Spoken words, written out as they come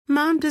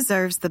Mom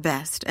deserves the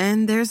best,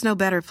 and there's no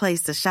better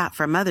place to shop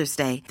for Mother's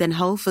Day than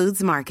Whole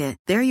Foods Market.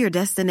 They're your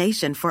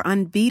destination for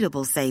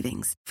unbeatable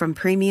savings, from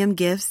premium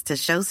gifts to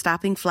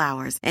show-stopping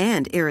flowers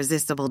and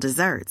irresistible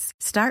desserts.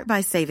 Start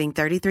by saving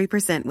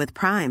 33% with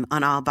Prime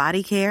on all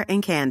body care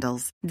and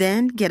candles.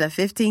 Then get a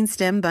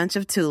 15-stem bunch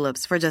of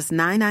tulips for just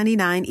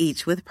 $9.99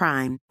 each with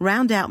Prime.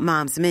 Round out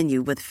Mom's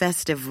menu with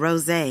festive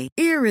rosé,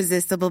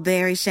 irresistible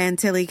berry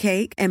chantilly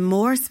cake, and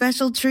more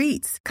special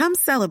treats. Come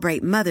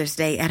celebrate Mother's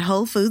Day at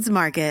Whole Foods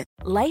Market.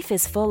 Life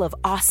is full of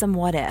awesome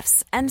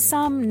what-ifs, and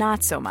some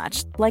not so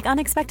much, like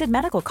unexpected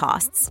medical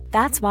costs.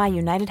 That's why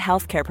United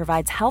Healthcare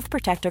provides Health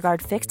Protector Guard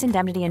fixed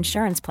indemnity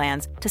insurance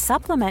plans to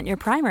supplement your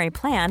primary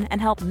plan and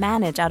help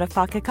manage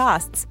out-of-pocket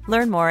costs.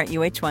 Learn more at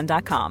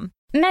uh1.com.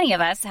 Many of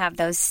us have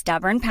those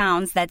stubborn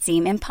pounds that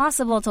seem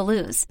impossible to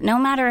lose, no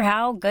matter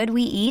how good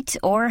we eat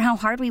or how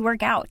hard we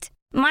work out.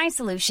 My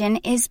solution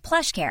is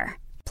PlushCare.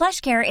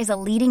 PlushCare is a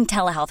leading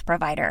telehealth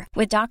provider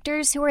with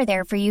doctors who are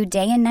there for you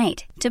day and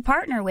night to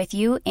partner with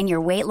you in your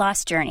weight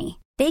loss journey.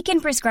 They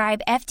can prescribe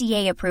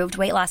FDA-approved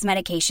weight loss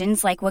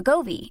medications like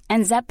Wegovy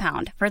and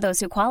Zepbound for those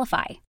who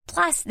qualify.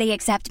 Plus, they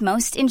accept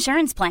most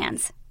insurance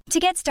plans. To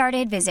get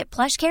started, visit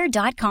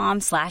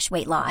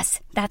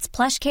plushcare.com/weightloss. That's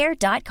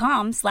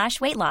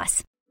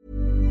plushcare.com/weightloss.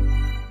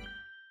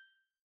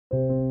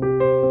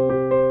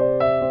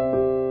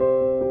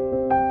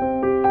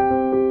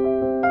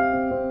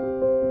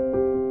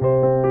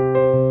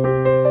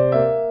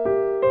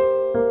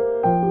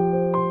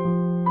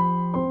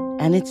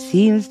 And it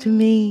seems to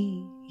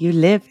me you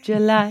lived your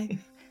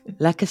life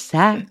like a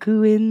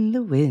saku in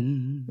the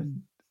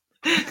wind.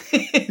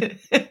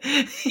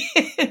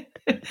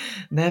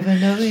 Never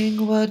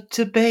knowing what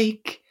to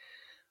bake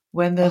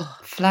when the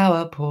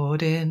flour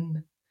poured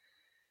in.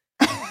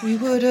 We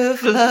would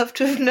have loved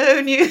to have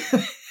known you.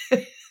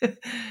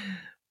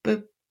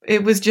 But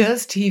it was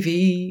just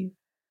TV.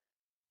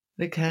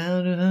 The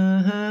count,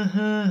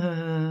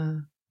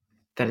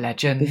 the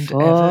legend,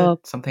 Before ever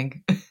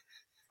something.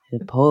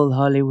 the Paul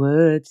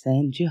Hollywood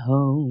sent you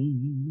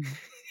home.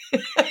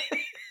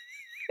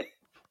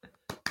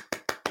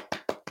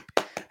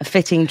 A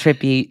fitting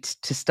tribute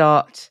to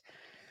start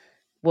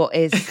what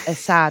is a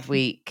sad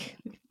week.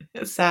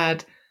 A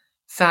sad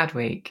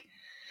week.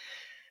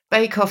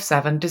 Bake Off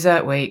 7,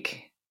 dessert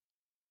week.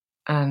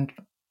 And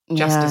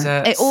just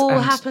desserts. It all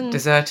and happened.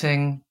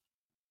 Deserting.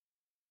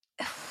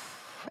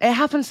 It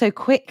happened so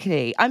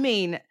quickly. I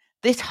mean,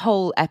 this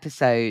whole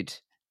episode,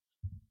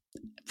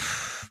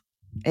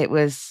 it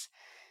was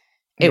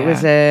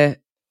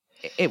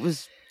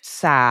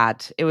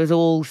sad. It was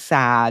all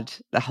sad,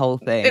 the whole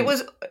thing. It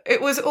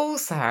was all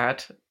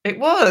sad. It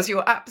was.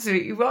 You're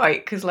absolutely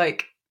right. Because,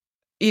 like,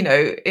 you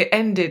know, it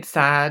ended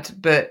sad,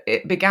 but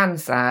it began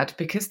sad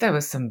because there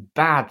were some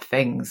bad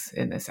things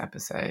in this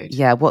episode.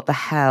 Yeah, what the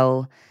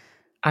hell?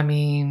 I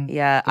mean...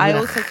 Yeah, I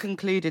also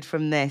concluded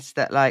from this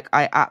that, like,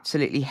 I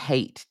absolutely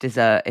hate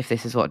dessert, if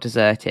this is what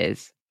dessert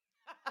is.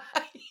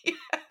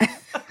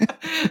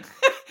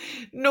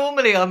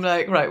 Normally I'm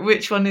like, right,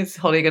 which one is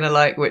Holly going to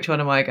like? Which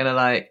one am I going to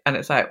like? And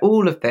it's like,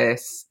 all of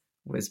this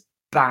was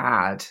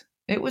bad.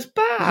 It was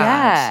bad.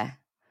 Yeah.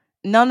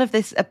 None of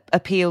this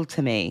appealed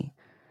to me.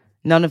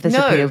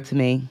 Appealed to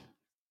me.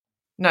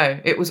 No,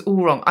 it was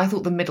all wrong. I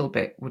thought the middle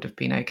bit would have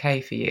been okay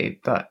for you,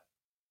 but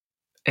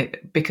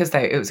it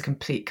was a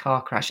complete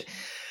car crash.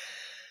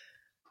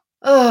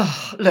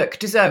 Oh, look,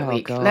 dessert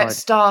week. God. Let's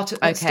start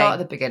at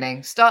the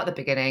beginning. Start at the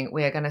beginning.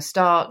 We are going to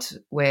start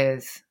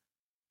with...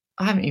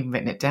 I haven't even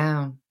written it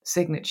down.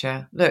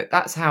 Signature. Look,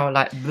 that's how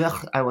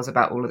I was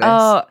about all of this.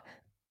 Oh,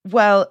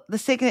 well, the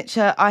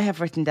signature I have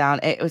written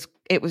down, it was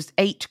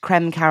 8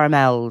 creme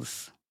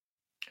caramels.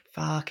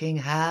 Fucking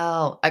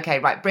hell. Okay,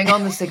 right, bring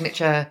on the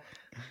signature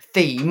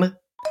theme.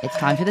 It's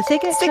time for the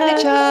signature.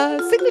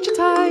 Signature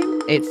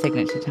time. It's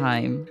signature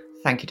time.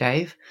 Thank you,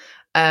 Dave.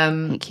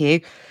 Thank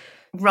you.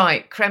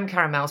 Right, creme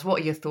caramels.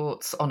 What are your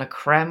thoughts on a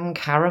creme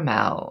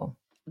caramel?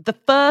 The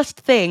first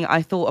thing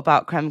I thought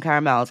about creme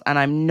caramels, and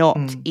I'm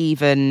not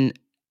even...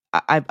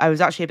 I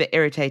was actually a bit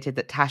irritated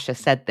that Tasha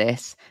said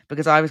this,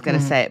 because I was going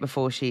to say it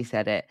before she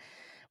said it,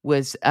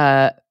 was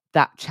that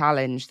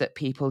challenge that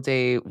people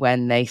do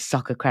when they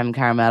suck a creme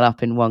caramel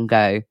up in one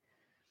go.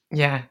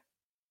 Yeah.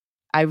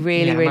 I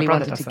really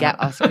wanted to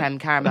get us creme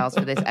caramels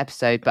for this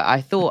episode, but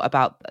I thought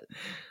about,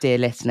 dear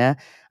listener,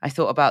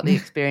 the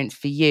experience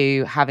for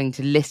you having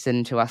to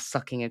listen to us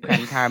sucking a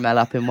creme caramel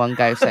up in one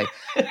go. So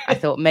I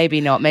thought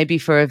maybe not, maybe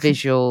for a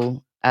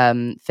visual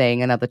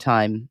thing another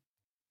time.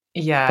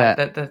 Yeah,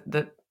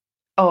 but...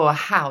 Oh,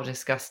 how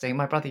disgusting.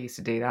 My brother used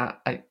to do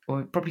that.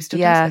 Or probably still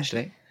does,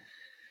 actually.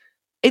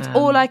 It's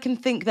all I can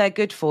think they're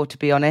good for, to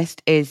be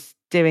honest, is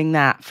doing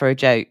that for a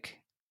joke.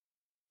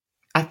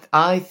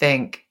 I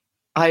think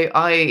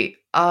I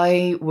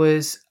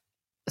was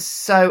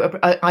so...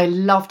 I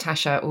love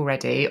Tasha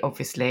already,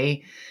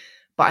 obviously,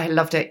 but I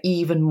loved her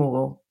even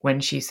more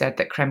when she said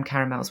that creme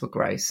caramels were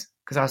gross.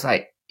 Because I was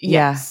like,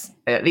 yes,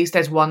 at least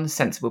there's one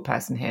sensible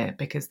person here,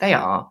 because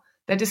they're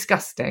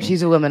disgusting.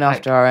 She's a woman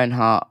after our own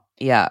heart.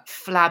 Yeah.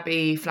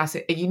 Flabby,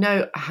 flaccid. You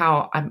know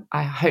how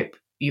I hope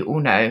you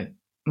all know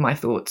my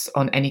thoughts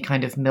on any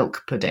kind of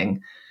milk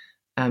pudding.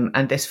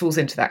 And this falls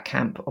into that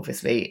camp,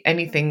 obviously.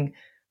 Anything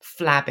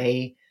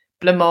flabby,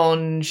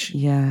 blancmange,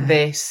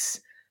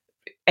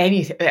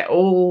 anything, they're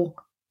all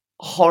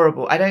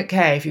horrible. I don't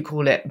care if you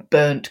call it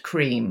burnt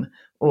cream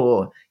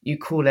or you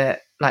call it,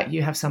 like,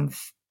 you have some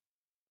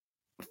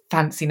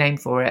fancy name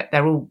for it.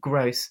 They're all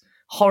gross,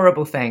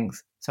 horrible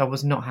things. So I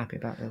was not happy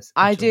about this.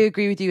 I do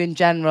agree with you in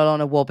general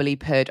on a wobbly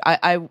pud.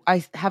 I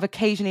have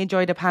occasionally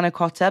enjoyed a panna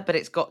cotta, but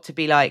it's got to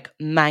be like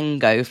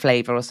mango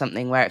flavour or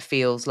something where it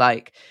feels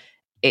like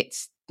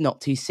it's not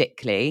too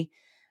sickly.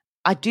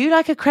 I do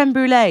like a creme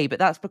brulee, but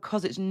that's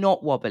because it's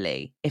not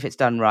wobbly if it's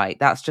done right.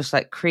 That's just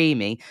like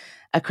creamy.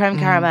 A creme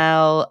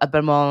caramel, a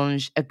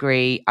blancmange,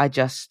 agree. I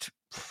just,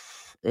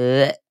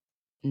 no.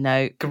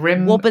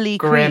 Wobbly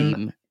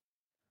cream.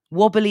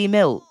 Wobbly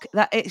milk.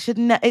 That it should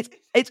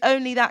it's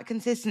only that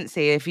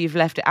consistency if you've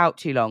left it out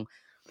too long.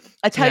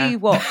 I tell you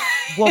what,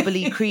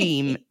 wobbly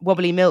cream,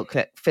 wobbly milk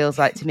feels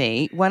like to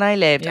me. When I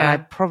lived, and I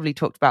probably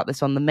talked about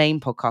this on the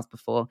main podcast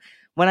before,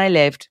 when I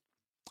lived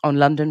on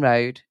London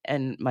Road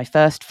in my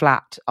first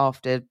flat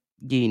after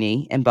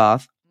uni in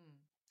Bath,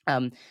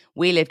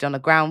 we lived on a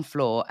ground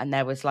floor, and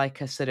there was like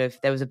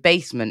there was a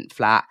basement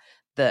flat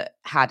that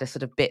had a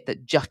sort of bit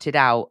that jutted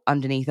out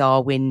underneath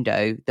our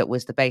window that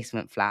was the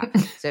basement flat.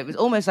 So it was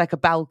almost like a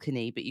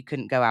balcony, but you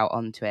couldn't go out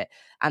onto it.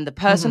 And the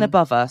person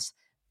above us,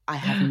 I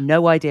have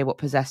no idea what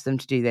possessed them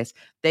to do this.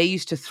 They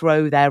used to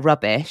throw their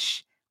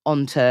rubbish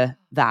onto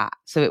that.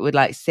 So it would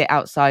like sit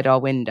outside our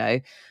window.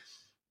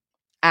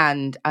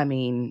 And I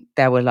mean,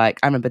 there were like,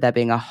 I remember there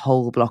being a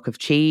whole block of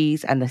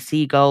cheese and the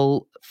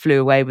seagull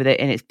flew away with it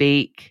in its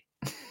beak.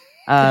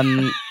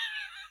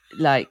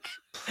 Like,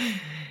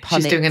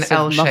 she's doing an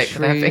L shape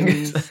with her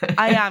fingers.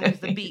 I am, because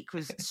the beak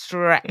was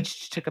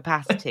stretched to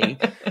capacity.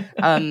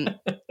 And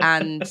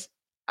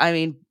I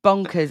mean,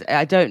 bonkers.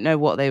 I don't know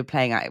what they were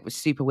playing at. It was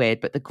super weird.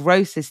 But the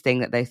grossest thing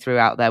that they threw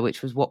out there,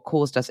 which was what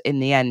caused us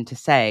in the end to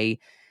say,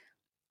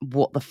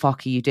 what the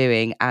fuck are you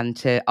doing? And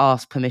to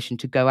ask permission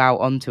to go out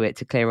onto it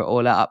to clear it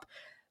all up,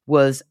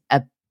 was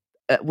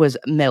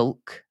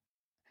milk.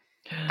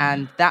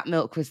 And that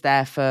milk was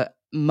there for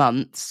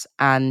months,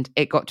 and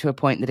it got to a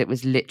point that it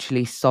was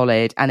literally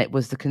solid, and it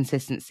was the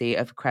consistency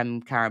of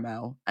creme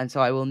caramel. And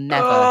so I will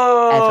never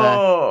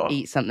ever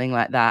eat something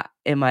like that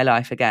in my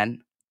life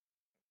again.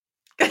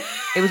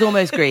 It was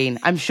almost green.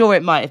 I'm sure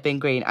it might have been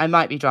green. I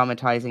might be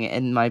dramatizing it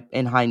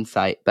in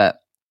hindsight,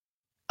 but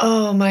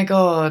oh my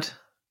God.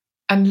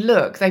 And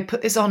look, they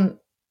put this on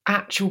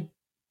actual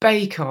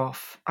Bake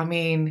Off. I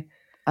mean,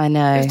 I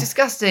know, it's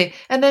disgusting.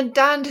 And then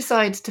Dan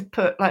decides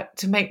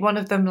to make one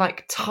of them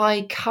like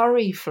Thai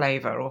curry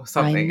flavour or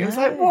something. It's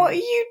like, what are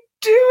you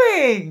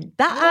doing?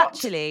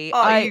 What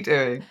are you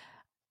doing?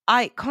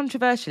 I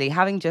controversially,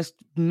 having just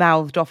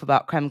mouthed off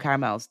about creme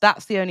caramels,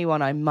 that's the only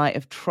one I might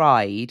have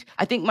tried.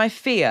 I think my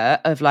fear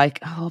of like,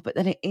 but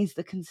then it is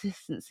the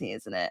consistency,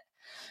 isn't it?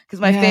 Because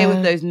my fear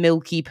with those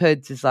milky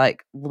puds is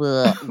like,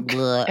 bleh,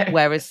 bleh.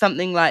 Whereas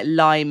something like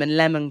lime and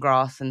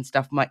lemongrass and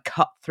stuff might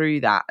cut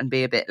through that and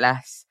be a bit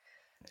less.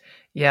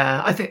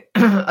 Yeah, I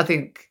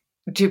think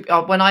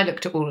when I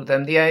looked at all of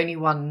them, the only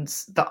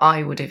ones that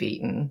I would have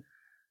eaten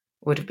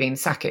would have been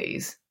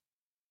Saki's,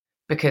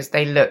 because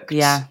they looked,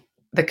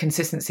 the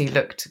consistency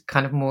looked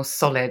kind of more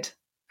solid,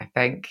 I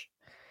think.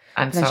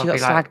 And then so she got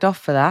slagged off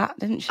for that,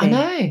 didn't she?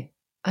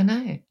 I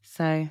know.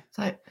 So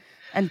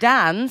and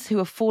Dan's, who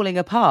are falling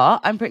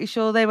apart, I'm pretty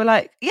sure they were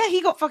like, yeah, he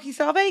got fucking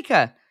Star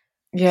Baker.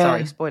 Yeah.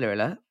 Sorry, spoiler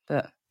alert.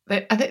 But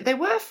they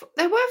were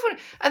funny.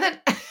 And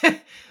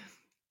then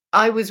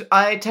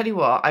I tell you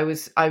what, I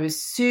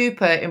was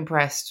super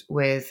impressed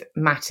with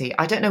Matty.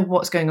 I don't know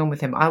what's going on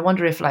with him. I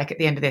wonder if, like, at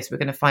the end of this, we're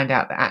going to find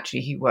out that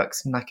actually he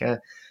works in like a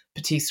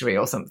patisserie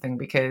or something,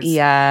 because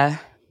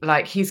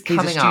like he's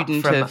coming up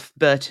from of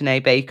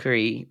Burtonnet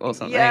Bakery or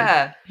something.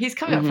 Yeah, he's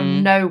coming up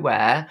from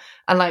nowhere,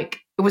 and like,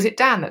 was it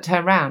Dan that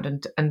turned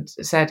around and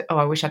said, "Oh,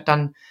 I wish I'd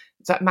done."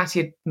 It's like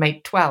Matty had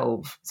made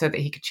 12 so that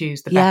he could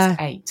choose the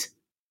best 8.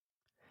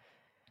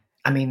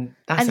 I mean,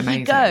 that's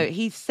amazing.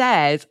 He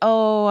says,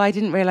 "Oh, I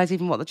didn't realise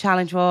even what the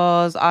challenge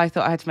was. I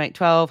thought I had to make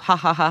 12. Ha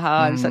ha ha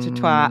ha! I'm such a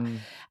twat."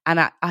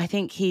 And I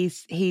think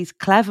he's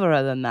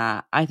cleverer than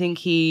that. I think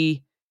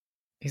he's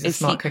a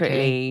smart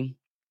secretly.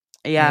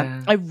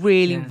 Yeah, I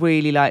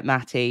really like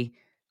Matty.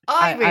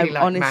 I like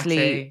honestly,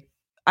 Matty.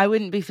 I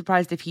wouldn't be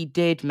surprised if he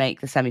did make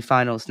the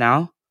semi-finals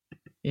now.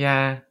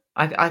 Yeah,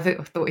 I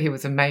thought he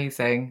was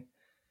amazing.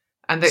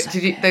 And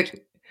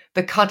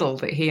the cuddle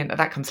that he and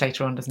that comes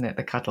later on, doesn't it?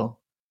 The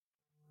cuddle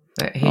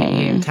that he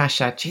and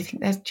Tasha. Do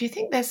you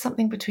think there's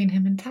something between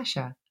him and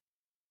Tasha?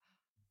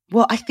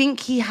 Well, I think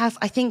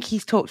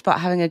he's talked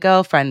about having a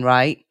girlfriend,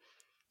 right?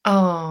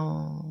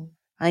 Oh,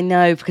 I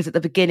know, because at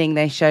the beginning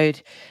they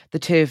showed the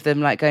two of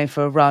them like going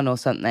for a run or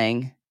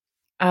something.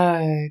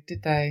 Oh,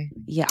 did they?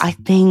 Yeah, I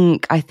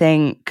think.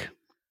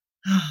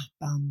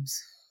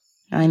 Bums.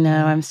 I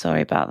know. I'm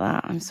sorry about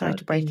that. I'm sorry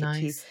to break it to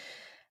you. Is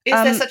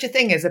there such a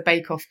thing as a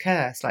Bake Off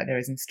curse like there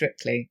is in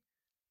Strictly?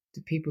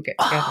 Do people get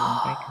together and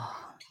Bake Off?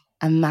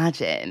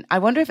 Imagine. I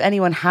wonder if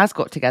anyone has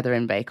got together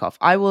in Bake Off.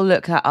 I will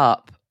look that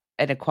up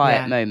in a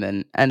quiet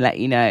moment and let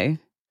you know.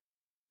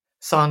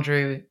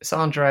 Sandro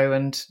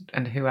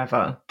and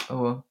whoever,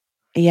 or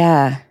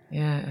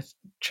it's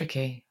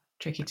tricky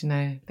to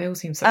know. They all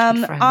seem such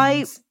good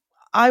friends.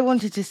 I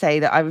wanted to say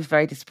that I was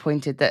very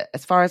disappointed that,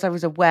 as far as I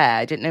was aware,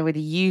 I didn't know whether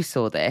you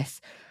saw this,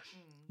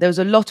 there was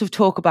a lot of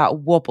talk about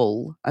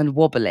wobble and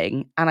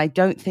wobbling, and I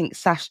don't think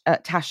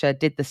Tasha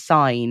did the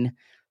sign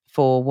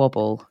for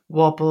wobble.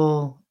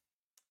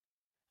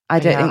 I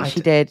don't think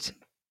she did.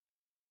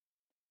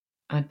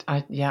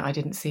 I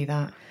didn't see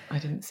that.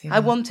 I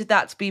wanted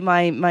that to be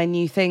my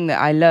new thing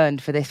that I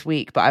learned for this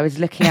week, but I was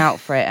looking out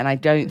for it, and I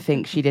don't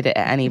think she did it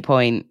at any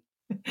point.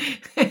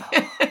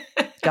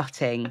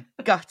 Gutting.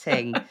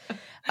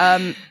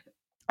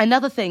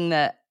 Another thing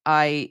that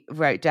I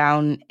wrote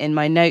down in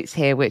my notes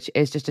here, which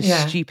is just a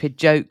stupid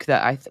joke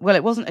that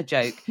it wasn't a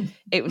joke.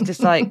 It was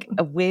just like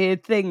a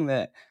weird thing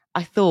that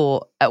I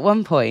thought at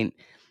one point.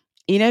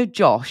 You know,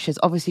 Josh has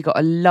obviously got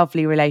a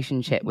lovely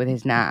relationship with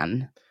his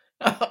nan.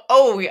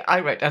 Oh, yeah, I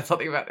wrote down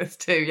something about this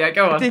too. Yeah,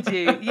 go on. Did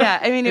you? Yeah,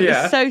 I mean, it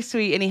was so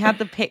sweet, and he had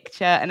the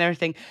picture and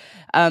everything.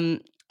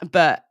 And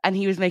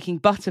he was making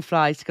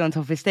butterflies to go on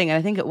top of his thing. And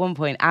I think at one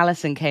point,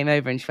 Alison came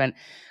over and she went,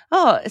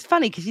 "Oh, it's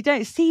funny because you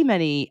don't see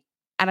many."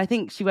 And I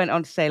think she went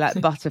on to say like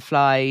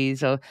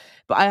butterflies, but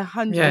I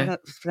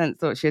 100%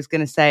 thought she was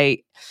going to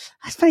say,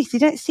 "That's funny because you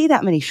don't see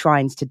that many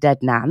shrines to dead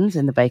nans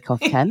in the Bake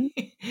Off tent."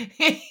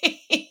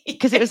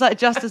 Because it was like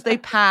just as they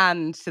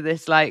panned to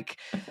this like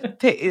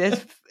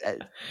this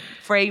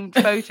framed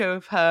photo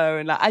of her,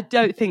 and like I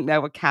don't think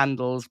there were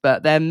candles,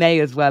 but there may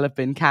as well have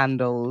been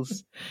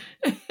candles.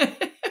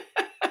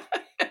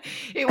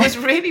 It was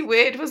really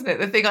weird, wasn't it?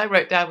 The thing I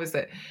wrote down was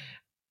that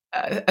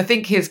I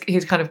think his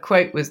kind of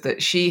quote was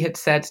that she had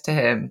said to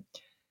him,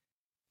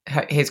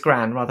 his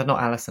gran, rather,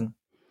 not Alison,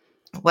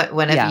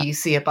 whenever you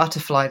see a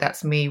butterfly,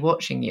 that's me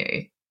watching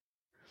you.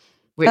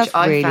 Which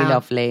that's really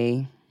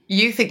lovely.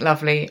 You think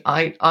lovely.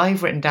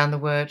 I've written down the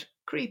word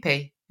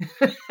creepy.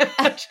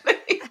 Actually.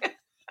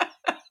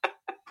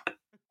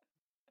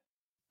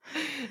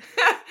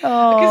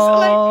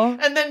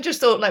 And then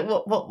just thought, like,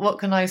 what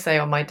can I say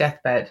on my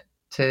deathbed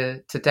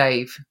to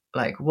Dave?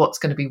 Like, what's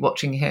going to be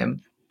watching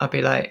him? I'd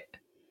be like,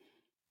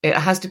 it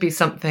has to be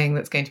something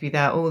that's going to be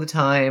there all the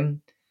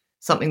time,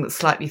 something that's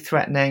slightly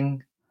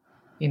threatening.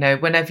 You know,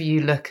 whenever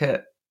you look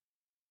at,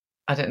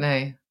 I don't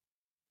know,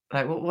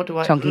 like what do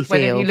I? Chunky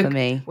seal for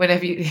me.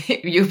 Whenever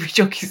you'll be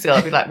chunky seal.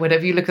 I'll be like,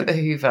 whenever you look at the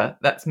Hoover,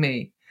 that's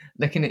me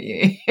looking at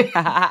you.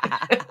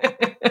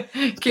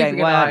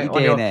 Keeping an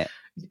eye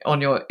on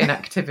your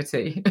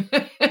inactivity.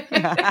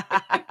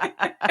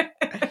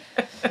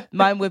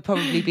 Mine would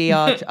probably be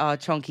our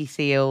chunky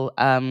seal,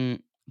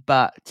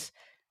 but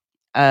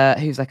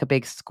who's like a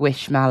big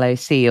squishmallow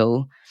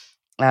seal,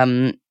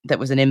 that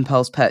was an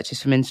impulse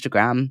purchase from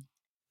Instagram.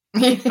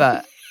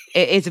 But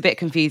it is a bit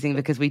confusing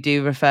because we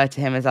do refer to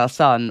him as our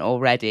son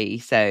already.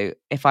 So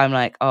if I'm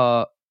like,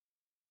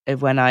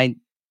 when I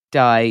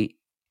die,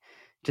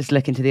 just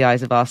look into the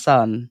eyes of our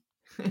son.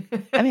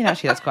 I mean,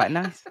 actually, that's quite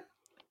nice.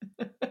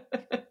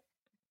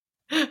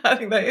 I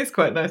think that is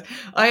quite nice.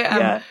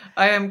 I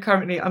am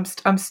currently.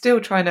 I'm still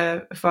trying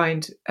to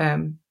find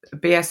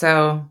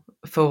BSL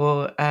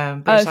for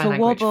British Sign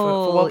Language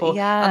for Wobble.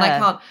 Yeah. And I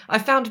can't. I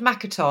found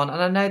Makaton,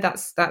 and I know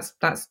that's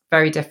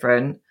very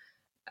different.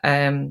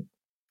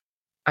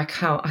 I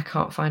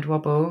can't find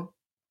Wobble.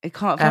 I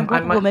can't find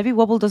Wobble. Well, maybe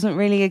Wobble doesn't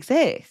really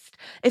exist.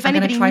 If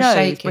anybody knows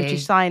Shaky.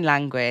 British Sign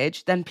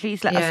Language, then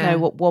please let us know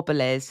what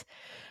Wobble is.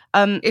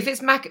 If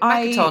it's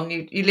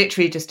Makaton, you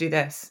literally just do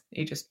this.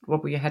 You just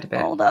wobble your head a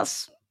bit. Oh,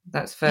 that's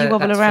for you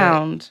wobble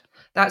around.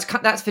 That's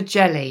for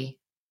jelly.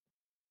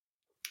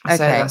 Okay,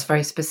 so that's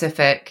very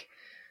specific.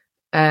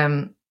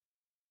 Hang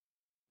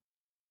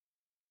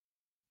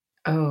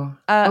on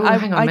a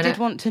minute. I did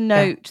want to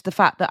note the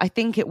fact that I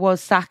think it was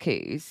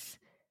Saku's.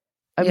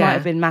 It might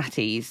have been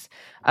Matty's.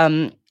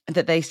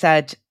 That they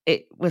said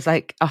it was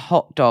like a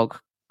hot dog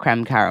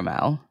creme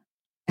caramel.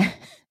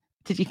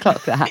 Did you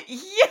clock that?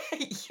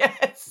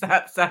 Yes,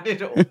 that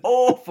sounded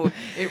awful.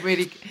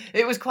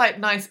 It was quite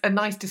nice, a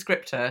nice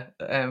descriptor.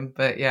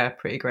 But yeah,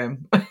 pretty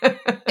grim.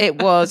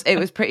 It was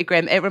pretty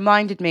grim. It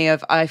reminded me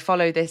of, I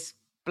follow this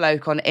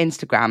bloke on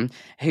Instagram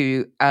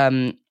who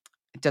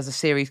does a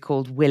series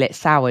called Will It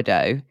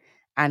Sourdough,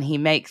 and he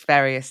makes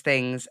various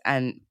things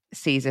and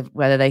sees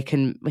whether he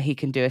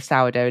can do a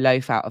sourdough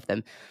loaf out of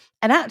them.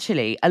 And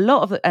actually, a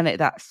lot of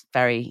that's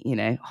very,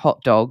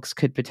 hot dogs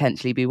could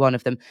potentially be one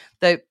of them.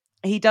 Though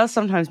he does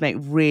sometimes make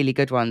really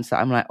good ones that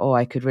I'm like, oh,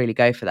 I could really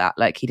go for that.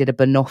 Like he did a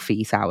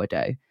banoffee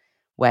sourdough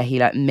where he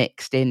like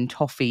mixed in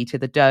toffee to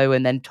the dough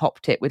and then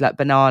topped it with like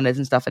bananas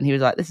and stuff. And he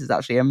was like, this is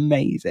actually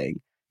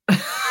amazing.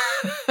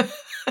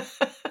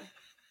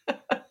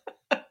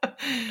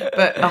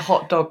 But a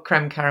hot dog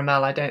creme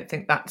caramel, I don't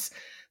think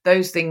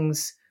those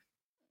things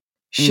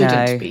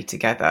shouldn't be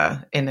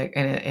together in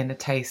a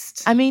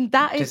taste. I mean,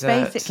 that is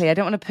dessert. Basically, I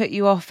don't want to put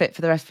you off it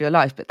for the rest of your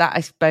life, but that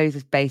I suppose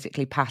is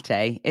basically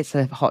pate. It's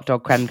a hot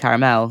dog creme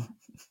caramel.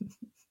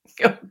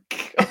 Oh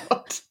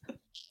God.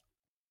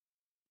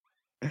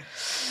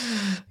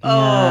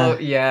 Oh,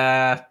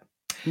 yeah.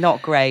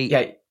 Not great.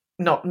 Yeah,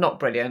 not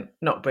brilliant.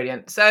 Not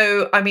brilliant.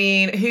 So, I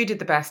mean, who did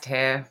the best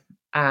here?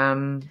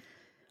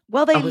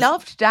 Well, they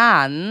loved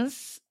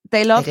Dan's.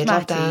 They loved did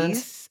love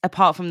Matty's.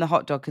 Apart from the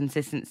hot dog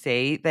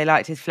consistency, they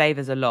liked his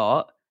flavors a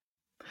lot.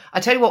 I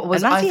tell you what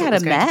was. And Matty had a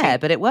mare,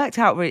 but it worked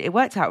out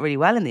really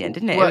well in the end,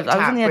 didn't it? I was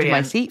on the edge of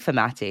my seat for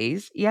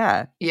Matty's.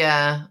 Yeah.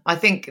 Yeah, I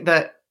think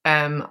that.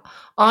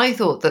 I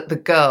thought that the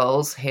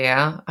girls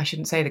here. I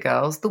shouldn't say the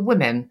girls. The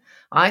women.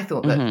 I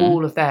thought that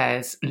all of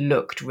theirs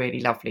looked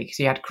really lovely because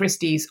you had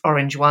Christie's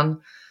orange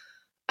one.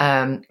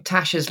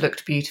 Tasha's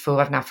looked beautiful.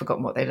 I've now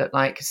forgotten what they look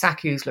like.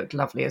 Saku's looked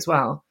lovely as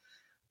well.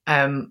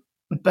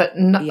 But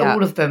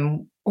all of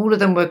them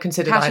were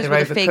considered Tasha's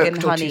either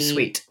overcooked or too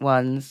sweet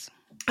ones.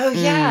 Oh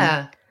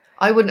yeah,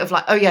 I wouldn't have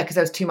liked. Oh yeah, because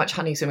there was too much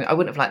honey. So I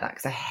wouldn't have liked that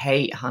because I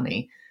hate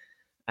honey.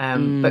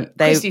 But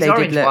Christie's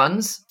orange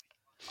ones,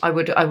 I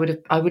would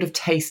have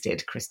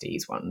tasted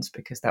Christie's ones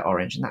because they're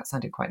orange, and that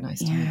sounded quite nice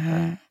to me.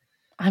 But...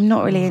 I'm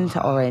not really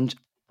into orange.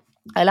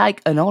 I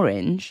like an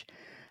orange,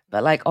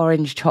 but like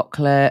orange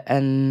chocolate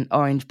and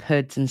orange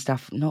puds and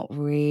stuff, not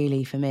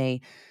really for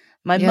me.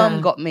 My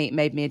mum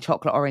made me a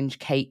chocolate orange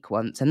cake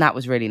once, and that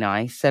was really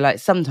nice. So like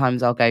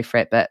sometimes I'll go for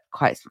it, but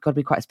got to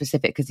be quite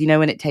specific because you know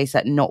when it tastes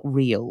like not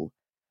real,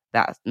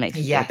 that makes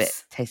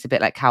it taste a bit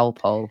like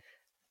Calpol.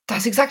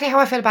 That's exactly how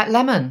I feel about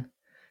lemon.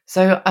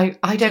 So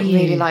I don't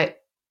really like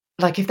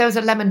if there was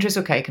a lemon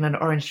drizzle cake and an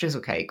orange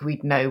drizzle cake,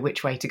 we'd know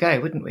which way to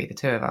go, wouldn't we? The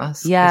two of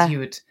us. Yeah.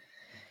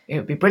 It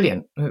would be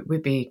brilliant.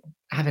 We'd be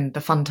having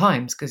the fun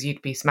times because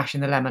you'd be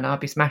smashing the lemon, I'd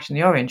be smashing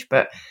the orange.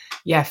 But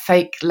yeah,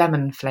 fake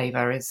lemon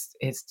flavour is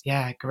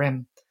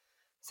grim.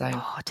 So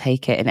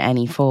take it in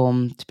any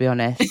form, to be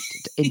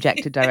honest.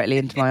 Injected directly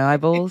into my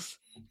eyeballs.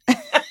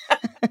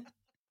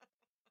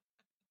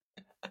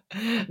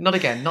 Not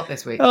again, not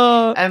this week.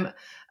 Oh.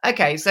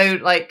 Okay, so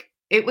like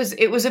it was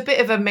a bit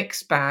of a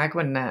mixed bag,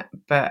 wasn't it?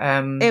 But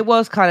it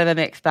was kind of a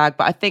mixed bag,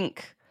 but I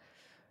think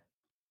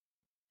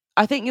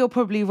you're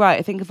probably right.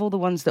 I think of all the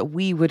ones that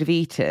we would have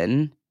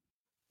eaten,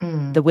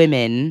 the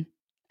women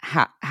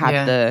had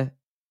the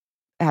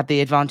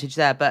advantage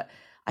there. But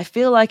I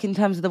feel like in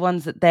terms of the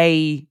ones that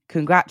they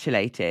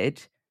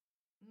congratulated,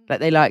 like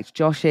they liked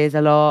Josh's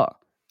a lot.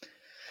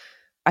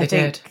 I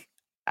think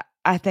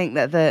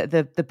that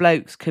the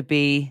blokes could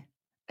be,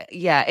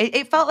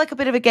 it felt like a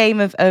bit of a game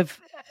of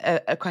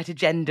a quite a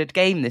gendered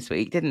game this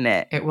week, didn't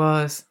it? It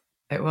was.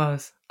 I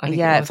think it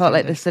felt gendered.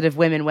 Like the sort of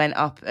women went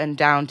up and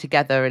down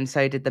together, and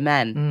so did the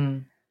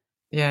men.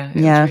 Yeah, it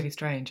was really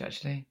strange,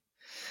 actually.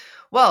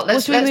 Well,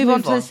 let's move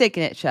on to the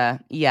signature.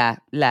 Yeah,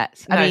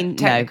 let's. No, we've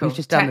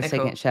just done the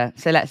signature,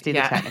 so let's do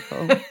the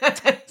technical.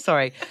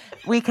 Sorry,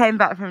 we came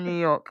back from New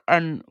York,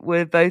 and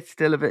we're both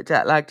still a bit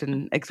jet lagged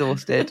and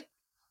exhausted.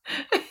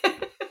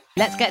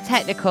 Let's get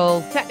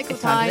technical. Technical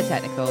it's time for the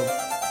technical.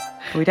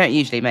 We don't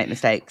usually make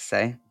mistakes,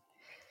 so.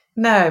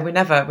 No, we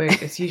never.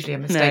 It's usually a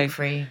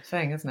mistake-free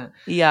thing, isn't it?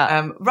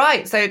 Yeah.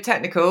 Right, so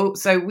technical.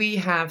 So we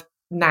have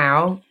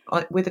now,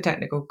 with the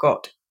technical,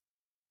 got,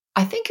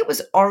 I think it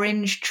was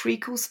orange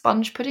treacle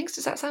sponge puddings.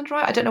 Does that sound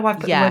right? I don't know why I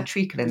put the word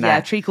treacle in there.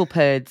 Yeah, treacle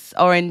puds.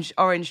 Orange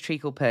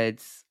treacle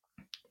puds.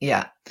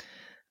 Yeah.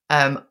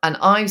 And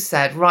I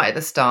said right at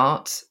the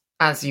start,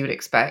 as you would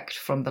expect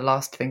from the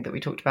last thing that we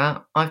talked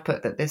about, I've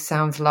put that this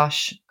sounds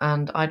lush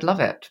and I'd love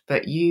it,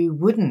 but you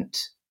wouldn't.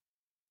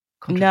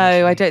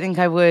 No, I don't think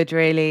I would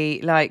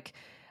really. Like,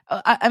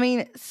 I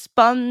mean,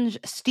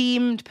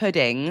 steamed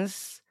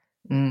puddings,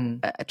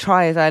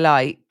 try as I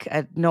like,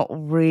 are not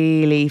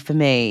really for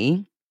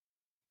me.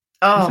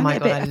 Oh my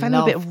God, I find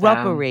them a bit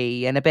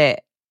rubbery and a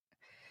bit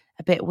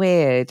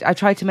weird. I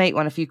tried to make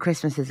one a few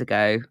Christmases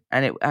ago,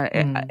 and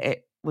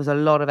it was a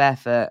lot of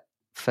effort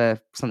for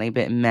something a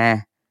bit meh.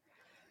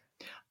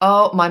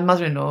 Oh, my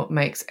mother-in-law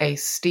makes a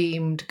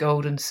steamed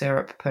golden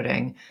syrup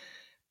pudding,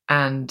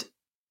 and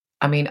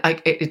I mean,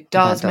 it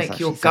does make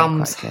your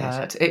gums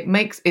hurt.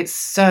 It's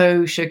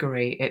so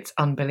sugary. It's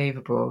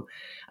unbelievable.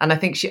 And I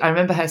think I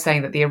remember her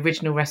saying that the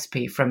original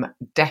recipe from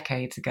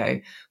decades ago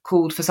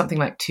called for something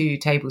like 2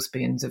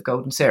 tablespoons of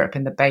golden syrup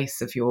in the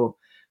base of your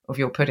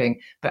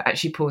pudding, but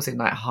actually pours in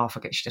like half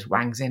of it. She just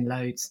wangs in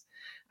loads.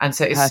 And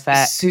so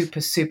it's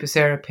super, super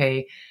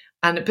syrupy.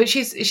 But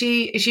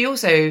she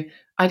also,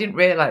 I didn't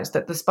realise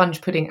that the sponge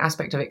pudding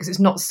aspect of it, because it's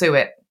not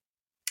suet.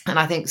 And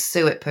I think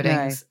suet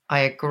puddings, I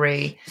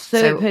agree.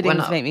 Suet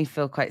puddings make me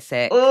feel quite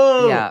sick.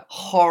 Oh, yeah.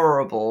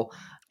 Horrible.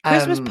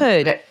 Christmas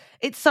pudding.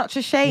 It's such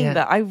a shame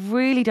that I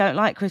really don't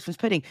like Christmas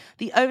pudding.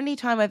 The only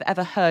time I've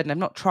ever heard, and I've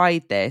not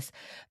tried this,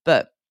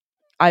 but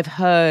I've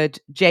heard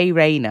Jay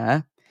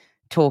Rayner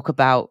talk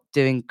about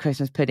doing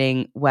Christmas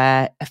pudding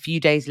where a few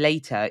days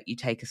later you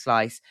take a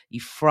slice, you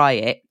fry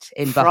it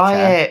in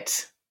butter.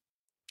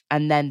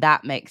 And then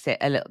that makes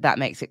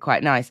it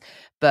quite nice.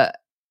 But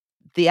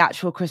the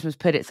actual Christmas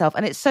pudding itself,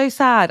 and it's so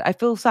sad. I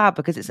feel sad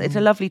because it's a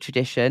lovely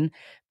tradition,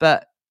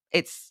 but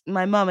it's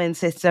my mum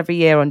insists every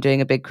year on doing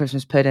a big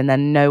Christmas pudding, and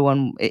then no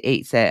one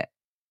eats it.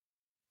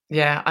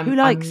 Yeah, who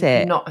likes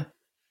it?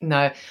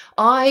 No,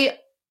 I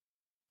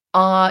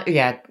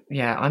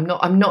Yeah.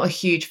 I'm not a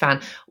huge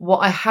fan. What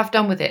I have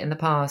done with it in the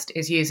past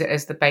is use it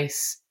as the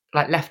base,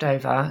 like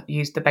leftover.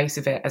 Use the base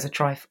of it as a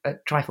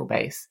trifle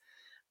base,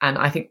 and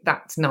I think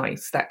that's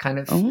nice. That kind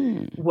of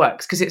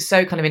works because it's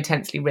so kind of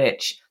intensely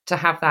rich. To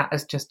have that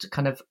as just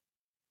kind of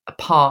a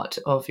part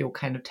of your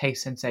kind of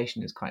taste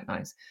sensation is quite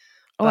nice.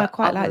 Oh, I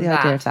quite like the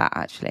idea of that,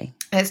 actually.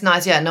 It's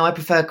nice. Yeah. No, I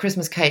prefer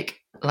Christmas cake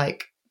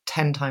like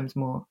 10 times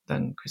more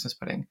than Christmas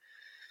pudding.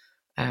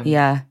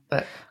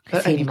 But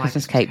only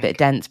Christmas cake, bit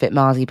dense, bit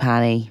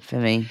marzipan-y for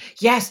me.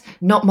 Yes,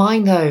 not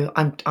mine though.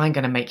 I'm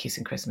going to make you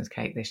some Christmas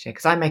cake this year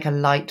because I make a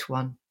light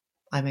one.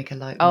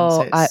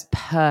 Oh,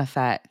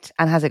 perfect.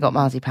 And has it got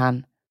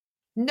marzipan?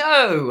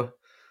 No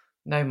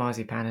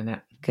marzipan in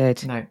it.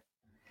 Good. No.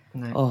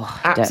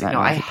 Oh, I don't like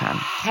marzipan. I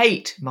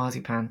hate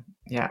marzipan.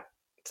 Yeah.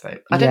 So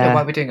I don't know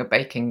why we're doing a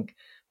baking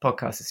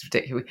podcast. It's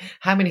ridiculous.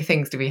 How many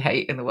things do we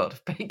hate in the world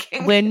of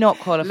baking? We're not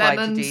qualified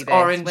Lemons, to do this.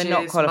 Oranges, we're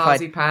not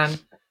qualified. Marzipan,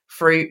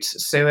 fruit,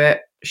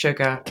 suet,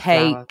 sugar,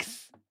 cakes.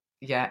 Flour.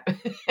 Yeah.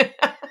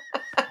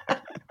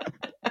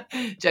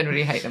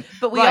 Generally hate them.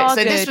 But we are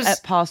good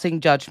at passing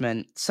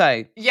judgment.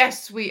 So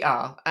yes, we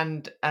are.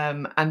 And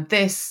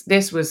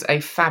this was a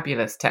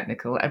fabulous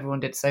technical. Everyone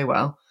did so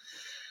well.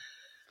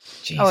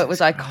 Jesus it was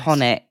Christ.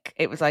 iconic.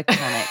 It was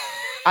iconic.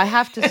 I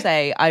have to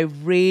say, I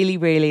really,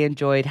 really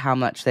enjoyed how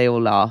much they all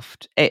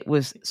laughed. It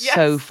was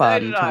so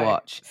fun to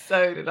watch.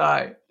 So did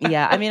I.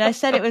 Yeah, I mean, I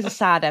said it was a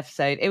sad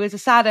episode. It was a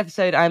sad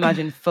episode, I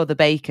imagine, for the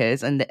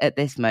bakers and at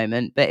this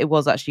moment, but it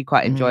was actually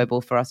quite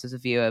enjoyable for us as a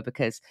viewer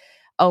because,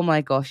 oh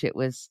my gosh, it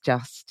was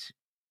just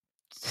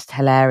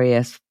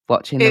hilarious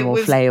watching them all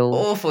flail.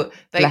 Awful.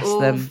 They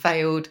all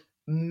failed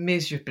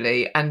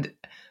miserably, and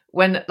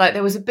when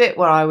there was a bit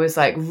where I was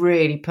like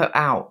really put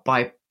out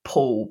by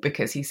Paul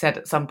because he said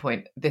at some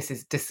point this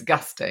is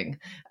disgusting,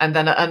 and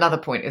then at another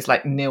point it's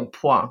like nil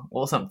point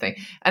or something,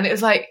 and it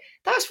was like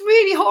that's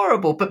really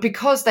horrible. But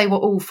because they were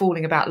all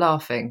falling about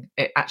laughing,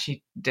 it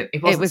actually did.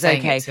 It was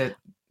saying okay. It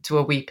to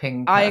a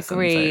weeping person, I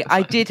agree. So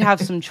I did have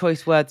some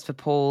choice words for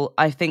Paul.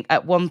 I think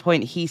at one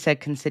point he said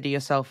consider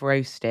yourself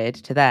roasted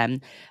to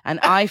them, and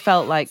I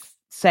felt like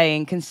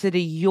saying consider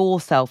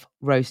yourself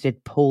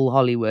roasted, Paul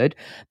Hollywood,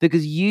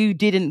 because you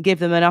didn't give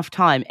them enough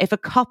time. If a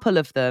couple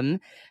of them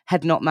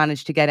had not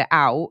managed to get it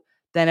out,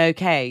 then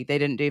okay, they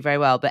didn't do very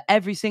well, but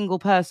every single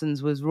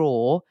person's was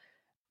raw.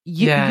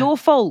 Your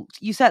fault.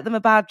 You set them a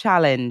bad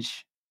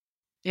challenge.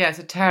 Yeah, it's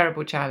a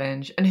terrible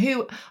challenge. And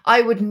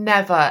I would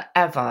never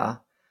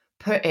ever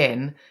put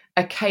in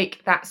a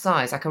cake that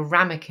size, like a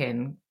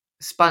ramekin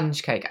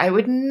sponge cake. I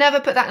would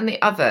never put that in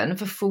the oven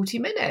for 40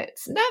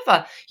 minutes.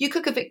 Never. You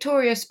cook a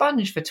Victoria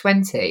sponge for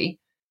 20,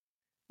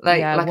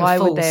 like a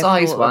full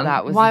size one.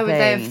 Why would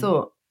they have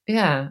thought?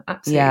 Yeah,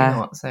 absolutely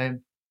not. So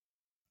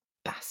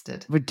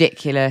bastard.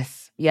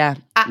 Ridiculous. Yeah.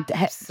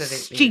 Absolutely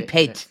stupid.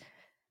 Ridiculous.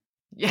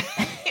 Yeah.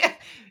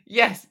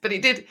 Yes, but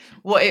it did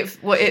what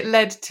it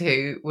led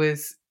to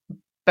was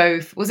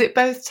both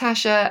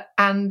Tasha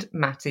and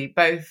Matty,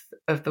 both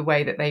of the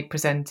way that they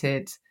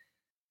presented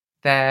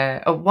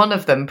one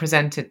of them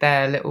presented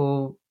their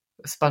little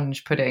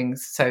sponge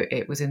puddings, so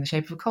it was in the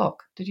shape of a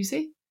cock. Did you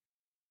see?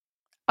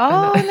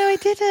 Oh, no, I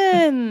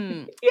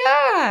didn't.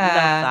 Yeah. Love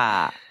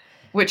that.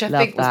 Which I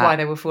think was why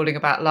they were falling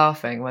about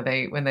laughing when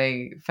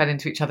they fell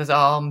into each other's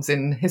arms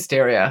in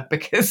hysteria,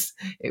 because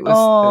it was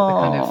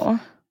the kind of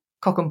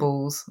cock and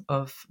balls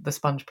of the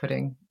sponge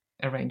pudding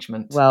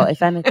arrangement. Well,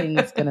 if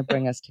anything's going to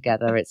bring us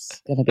together, it's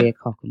going to be a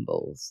cock and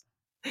balls.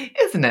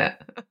 Isn't it?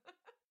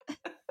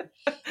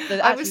 So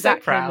I was so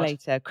proud.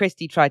 Later,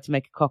 Christy tried to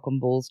make a cock and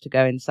balls to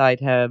go inside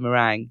her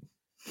meringue.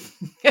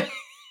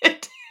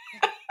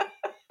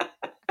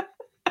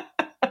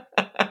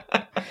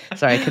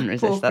 Sorry, I couldn't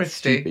resist that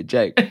stupid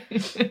joke.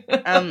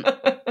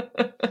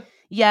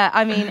 Yeah,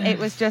 I mean, it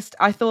was just,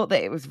 I thought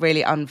that it was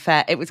really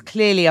unfair. It was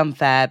clearly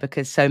unfair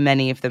because so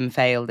many of them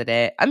failed at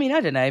it. I mean,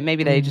 I don't know,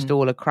 maybe they just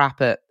all are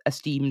crap at a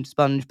steamed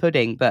sponge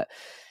pudding, but...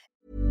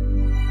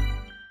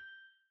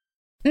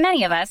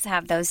 Many of us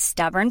have those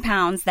stubborn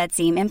pounds that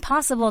seem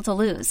impossible to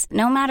lose,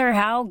 no matter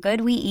how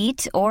good we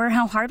eat or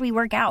how hard we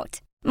work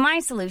out. My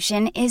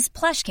solution is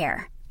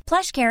PlushCare.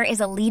 PlushCare is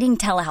a leading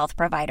telehealth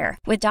provider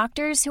with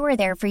doctors who are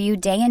there for you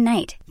day and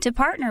night to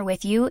partner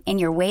with you in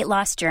your weight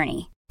loss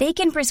journey. They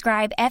can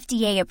prescribe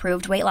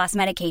FDA-approved weight loss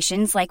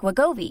medications like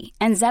Wegovy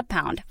and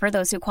Zepbound for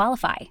those who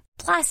qualify.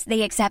 Plus,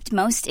 they accept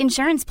most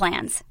insurance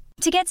plans.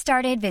 To get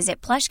started, visit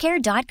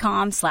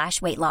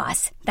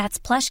plushcare.com/weightloss. That's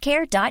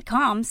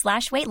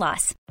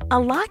plushcare.com/weightloss. A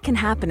lot can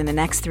happen in the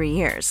next 3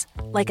 years.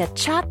 Like a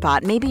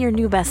chatbot may be your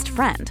new best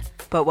friend.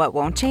 But what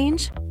won't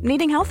change?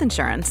 Needing health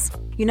insurance.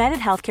 United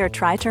Healthcare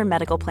Tri-Term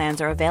Medical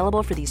Plans are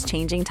available for these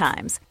changing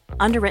times.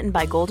 Underwritten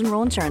by Golden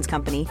Rule Insurance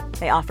Company,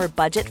 they offer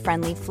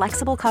budget-friendly,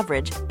 flexible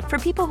coverage for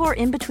people who are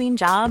in between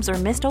jobs or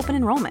missed open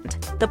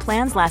enrollment. The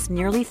plans last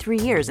nearly 3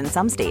 years in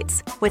some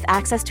states, with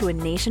access to a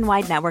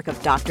nationwide network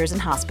of doctors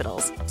and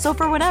hospitals. So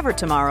for whatever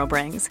tomorrow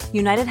brings,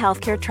 United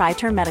Healthcare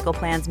Tri-Term Medical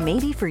Plans may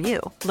be for you.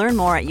 Learn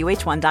more at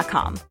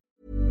uh1.com.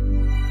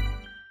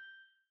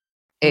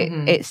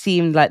 It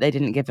seemed like they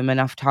didn't give them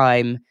enough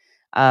time.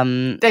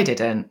 They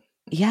didn't.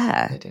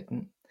 Yeah. They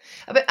didn't.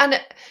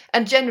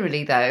 And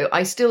generally, though,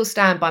 I still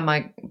stand by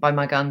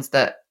my guns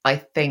that I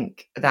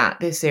think that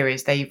this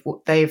series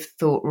they've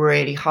thought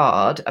really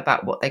hard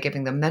about what they're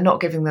giving them. They're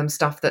not giving them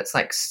stuff that's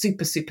like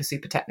super, super,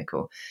 super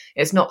technical.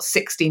 It's not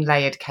 16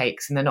 layered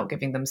cakes, and they're not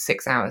giving them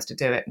 6 hours to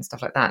do it and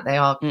stuff like that. They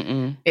are.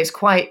 It's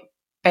quite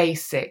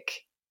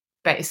basic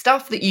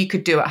stuff that you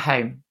could do at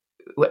home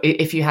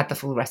if you had the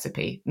full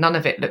recipe. None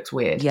of it looks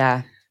weird.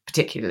 Yeah,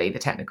 particularly the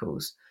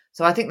technicals.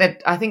 So I think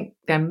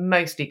they're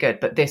mostly good,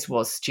 but this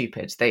was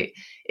stupid.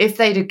 If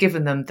they'd have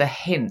given them the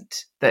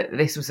hint that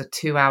this was a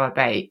 2-hour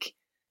bake,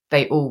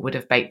 they all would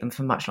have baked them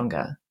for much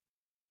longer.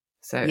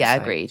 So yeah,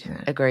 agreed,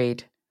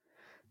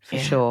 for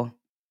sure.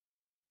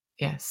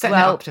 Yeah, setting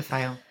it up to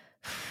fail.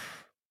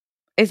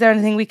 Is there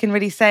anything we can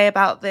really say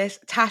about this?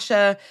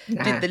 Tasha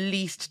did the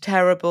least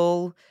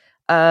terrible.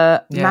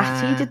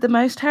 Matty did the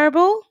most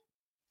terrible.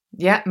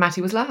 Yeah,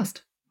 Matty was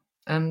last.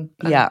 And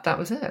that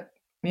was it.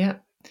 Yeah.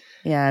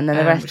 Yeah, and then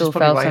the rest all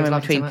fell somewhere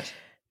in between. So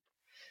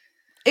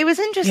it was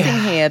interesting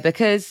here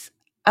because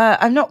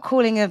I'm not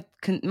calling a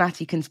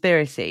Matty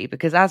conspiracy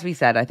because, as we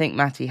said, I think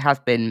Matty has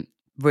been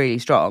really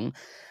strong,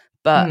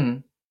 but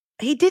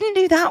he didn't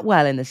do that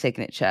well in the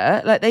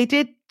signature. Like, they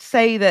did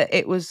say that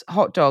it was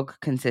hot dog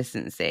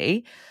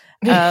consistency,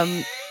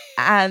 and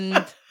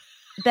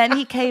then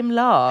he came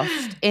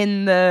last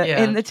in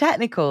the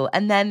technical,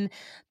 and then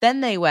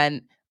they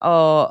went,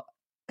 oh,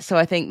 so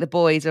I think the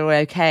boys are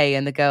okay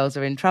and the girls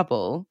are in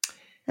trouble.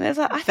 And it's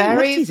like, I think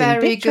Matty's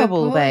in big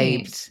trouble,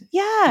 babes.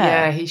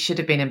 Yeah, he should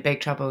have been in big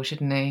trouble,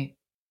 shouldn't he?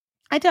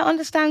 I don't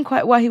understand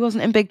quite why he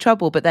wasn't in big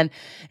trouble, but then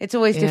it's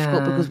always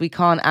difficult because we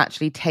can't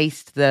actually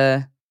taste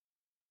the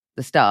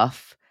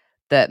stuff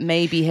that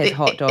maybe his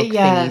hot dog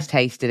thingies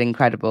tasted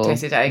incredible.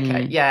 Tasted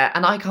okay, yeah.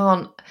 And I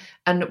can't.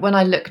 And when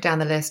I look down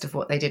the list of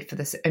what they did for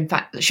this, in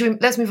fact,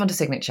 let's move on to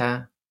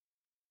signature.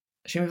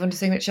 Should we move on to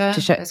signature?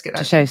 Let's get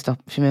that. Should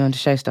we move on to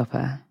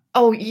showstopper?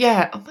 Oh,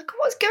 yeah. Oh, my God,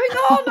 what's going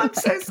on? I'm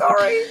so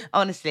sorry.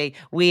 Honestly,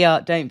 we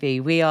are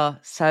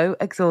so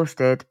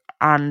exhausted.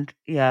 And,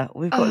 yeah,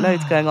 we've got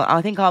loads going on.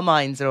 I think our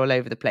minds are all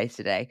over the place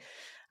today.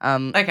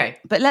 Okay.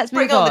 But let's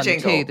move on to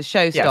the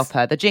showstopper.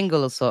 Yes. The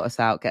jingle will sort us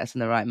out, get us in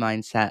the right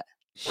mindset.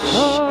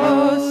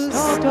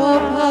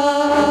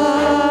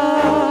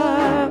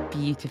 Showstopper.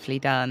 Beautifully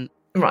done.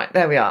 Right,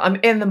 there we are. I'm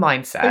in the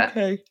mindset.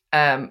 Okay.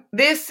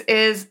 This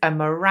is a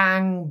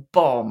meringue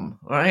bomb,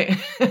 right?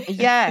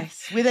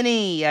 Yes, with an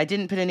E. I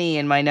didn't put an E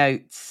in my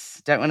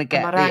notes. Don't want to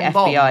get the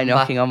FBI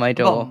knocking on my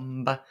door.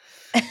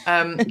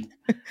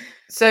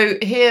 So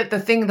here, the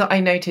thing that I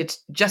noted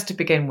just to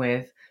begin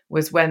with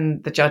was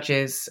when the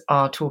judges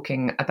are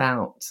talking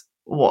about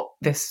what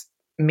this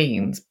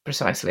means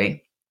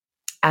precisely.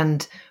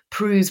 And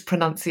Prue's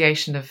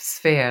pronunciation of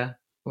sphere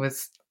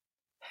was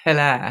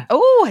hilarious.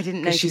 Oh, I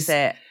didn't notice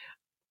it.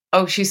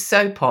 Oh, she's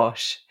so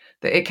posh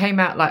that it came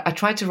out like, I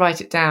tried to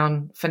write it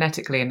down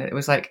phonetically and it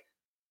was like,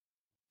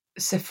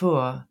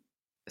 Sephora,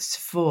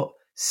 Sphere.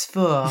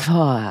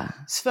 A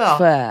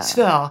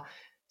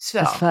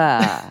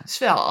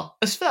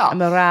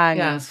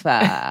meringue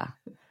sphere.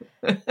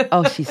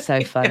 Oh, she's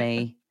so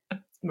funny.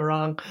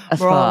 Meringue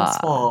sphere.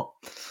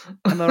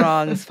 A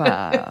meringue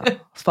sphere.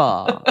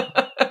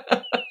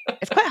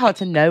 It's quite hard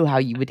to know how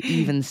you would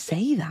even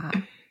say that.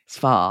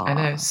 Sphere. I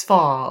know,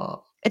 sphere.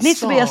 It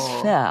needs to be a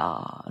sphere.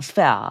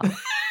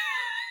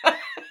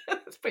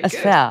 That's pretty good.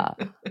 Sphere.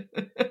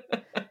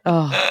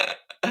 Oh,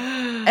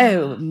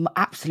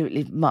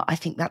 absolutely. I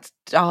think that's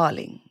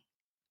darling.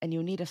 And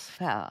you'll need a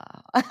sphere.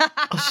 A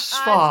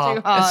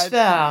sphere.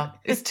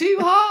 It's too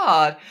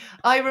hard.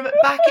 I remember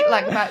back at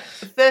like about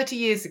 30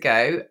 years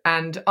ago,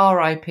 and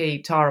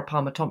R.I.P. Tara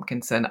Palmer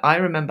Tompkinson, I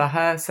remember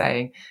her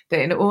saying that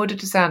in order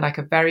to sound like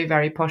a very,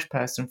 very posh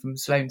person from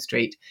Sloane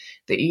Street,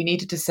 that you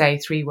needed to say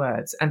 3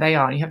 words, and they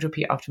are, and you have to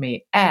repeat after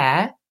me,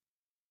 air.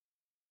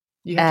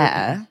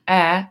 Hair.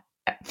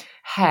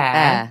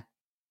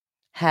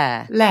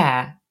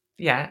 Lair.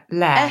 Yeah,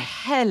 lair.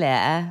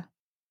 Hello.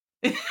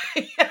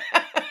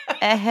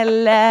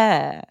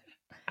 Hello.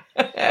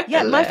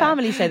 Yeah, my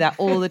family say that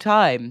all the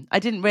time. I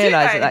didn't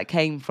realise that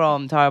came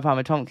from Tara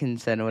Palmer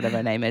Tompkinson or whatever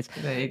her name is.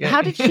 There you go.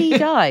 How did she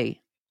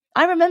die?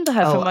 I remember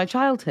her from my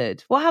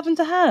childhood. What happened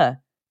to her?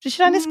 Did she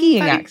die in a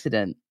skiing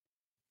accident?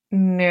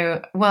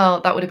 No.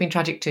 Well, that would have been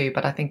tragic too,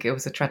 but I think it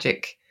was a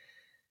tragic-y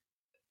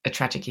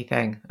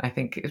thing. I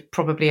think it was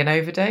probably an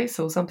overdose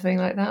or something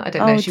like that. I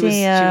don't know. She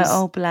was.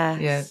 Oh, bless.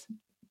 Yeah.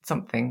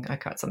 Something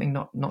not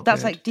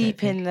that's good, like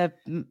deep in the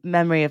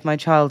memory of my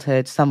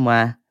childhood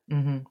somewhere.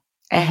 Mm-hmm.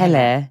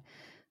 Hello.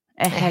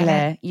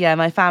 Yeah,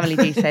 my family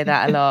do say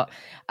that a lot.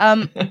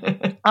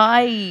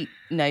 I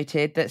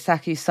noted that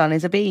Saku's son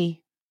is a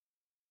bee.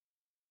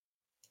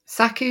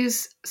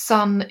 Saku's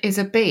son is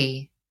a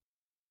bee?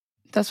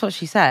 That's what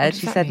she said.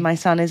 She said, my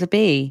son is a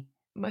bee.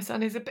 My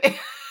son is a bee.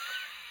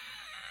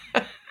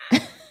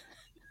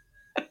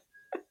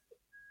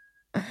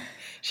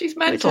 She's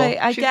mental.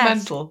 I guess,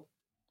 mental.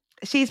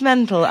 She's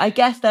mental. I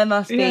guess there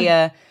must be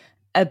a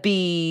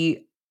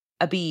bee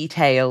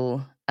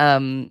tale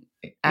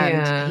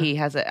And he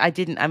has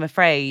I'm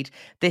afraid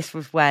this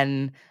was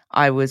when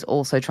I was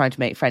also trying to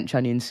make French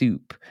onion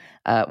soup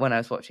when I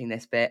was watching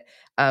this bit.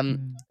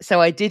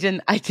 So I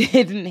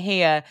didn't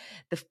hear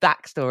the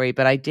backstory,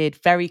 but I did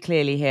very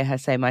clearly hear her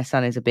say, "My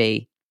son is a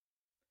bee."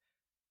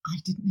 I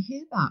didn't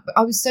hear that, but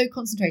I was so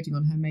concentrating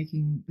on her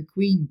making the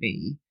queen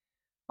bee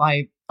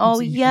by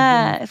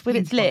with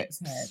its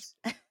lips,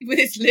 with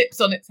its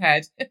lips on its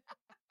head.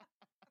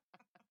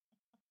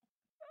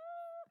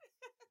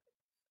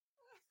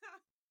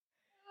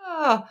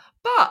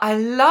 But I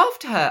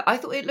loved her. I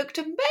thought it looked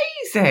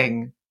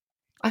amazing.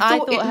 I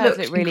thought it hers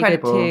looked really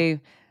incredible. good too.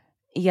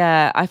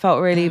 Yeah, I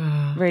felt really,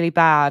 really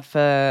bad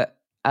for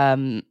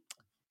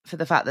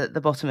the fact that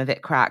the bottom of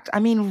it cracked. I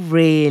mean,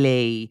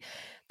 really,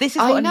 this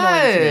is what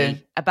annoys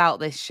me about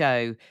this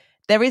show.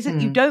 There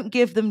isn't. You don't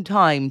give them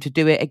time to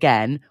do it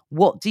again.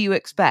 What do you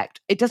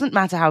expect? It doesn't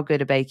matter how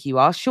good a baker you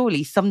are.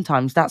 Surely,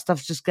 sometimes that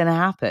stuff's just going to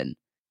happen.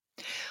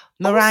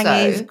 Meringue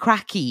is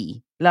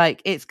cracky.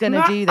 Like, it's going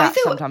to do that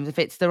sometimes if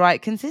it's the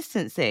right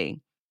consistency.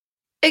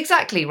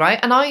 Exactly, right?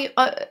 And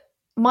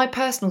my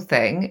personal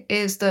thing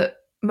is that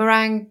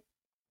meringue,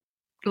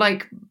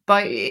 like,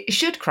 it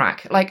should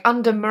crack. Like,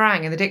 under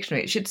meringue in the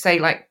dictionary, it should say,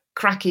 like,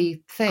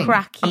 cracky thing.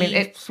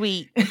 Cracky,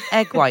 sweet,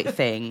 egg white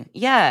thing.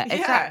 Yeah,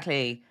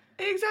 exactly.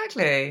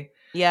 Exactly.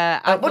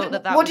 Yeah, I thought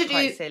that was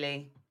quite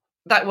silly.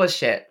 That was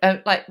shit.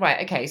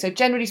 Right, okay. So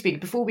generally speaking,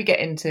 before we get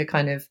into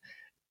kind of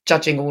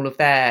judging all of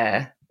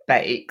their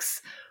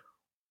bakes,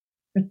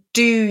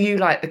 do you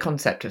like the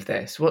concept of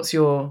this? What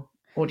do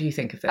you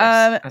think of this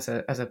as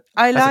a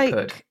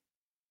pud?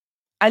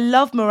 I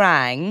love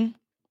meringue,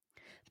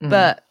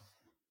 but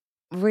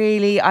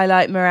really I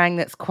like meringue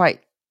that's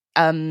quite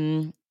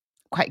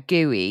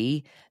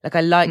gooey. Like,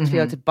 I like to be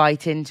able to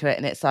bite into it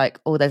and it's like,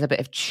 oh, there's a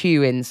bit of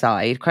chew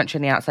inside, crunchy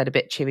on the outside, a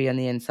bit chewy on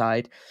the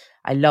inside.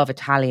 I love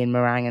Italian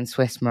meringue and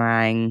Swiss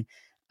meringue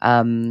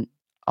on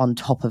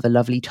top of a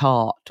lovely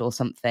tart or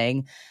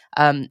something.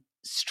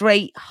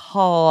 Straight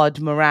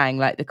hard meringue,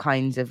 like the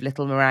kinds of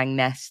little meringue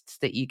nests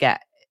that you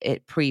get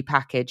it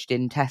pre-packaged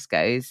in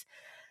Tesco's.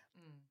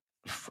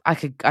 I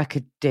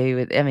could do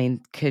with. I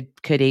mean, could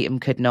eat them,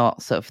 could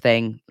not, sort of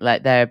thing.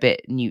 Like, they're a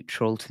bit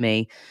neutral to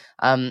me.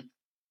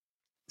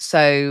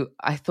 So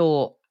I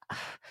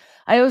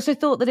also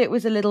thought that it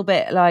was a little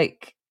bit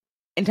like,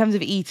 in terms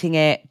of eating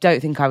it,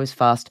 don't think I was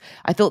fussed.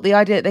 I thought the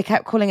idea that they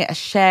kept calling it a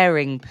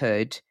sharing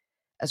pud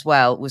as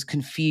well was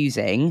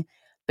confusing,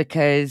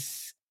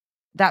 because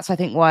that's, I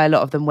think, why a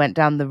lot of them went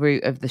down the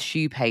route of the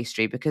choux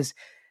pastry, because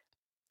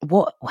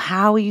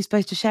how are you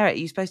supposed to share it? Are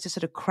you supposed to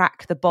sort of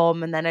crack the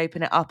bomb and then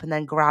open it up and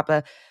then grab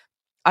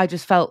I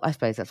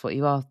suppose that's what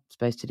you are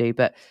supposed to do,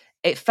 but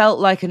it felt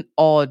like an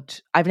odd,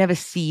 I've never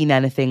seen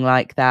anything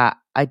like that.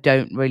 I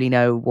don't really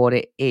know what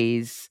it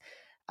is.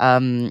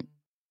 And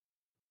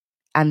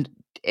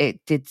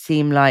it did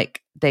seem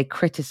like they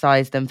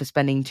criticised them for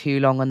spending too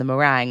long on the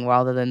meringue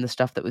rather than the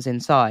stuff that was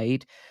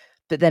inside.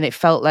 But then it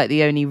felt like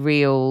the only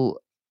real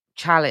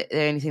challenge,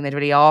 the only thing they'd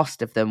really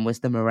asked of them was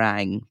the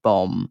meringue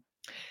bomb.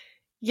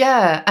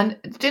 Yeah, and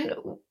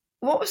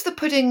what was the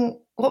pudding?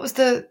 What was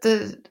the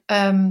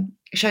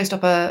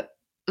showstopper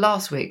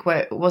last week?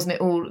 Where wasn't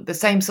it all the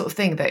same sort of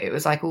thing, that it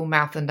was like all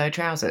mouth and no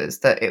trousers?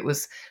 That it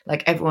was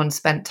like everyone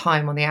spent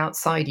time on the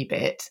outsidey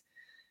bit,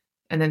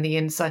 and then the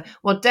inside.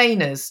 Well,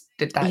 Dana's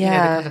did that, the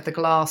kind of the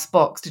glass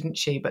box, didn't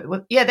she? But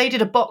they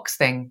did a box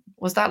thing.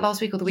 Was that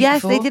last week or the week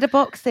before? Yes, they did a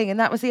box thing, and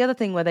that was the other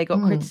thing where they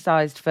got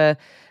criticised for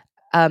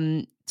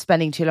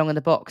spending too long on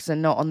the box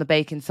and not on the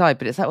bake inside.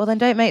 But it's like, well, then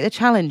don't make the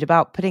challenge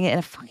about putting it in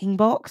a fucking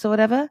box or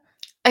whatever.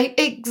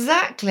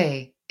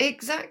 Exactly.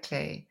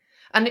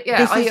 And this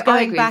is going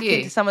I agree back with you.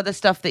 into some of the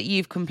stuff that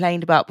you've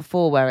complained about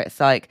before, where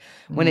it's like,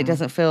 when it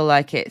doesn't feel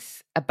like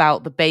it's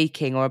about the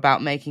baking or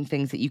about making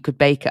things that you could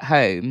bake at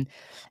home.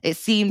 It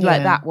seemed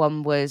like that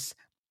one was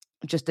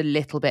just a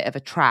little bit of a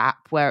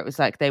trap, where it was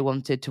like they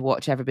wanted to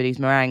watch everybody's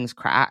meringues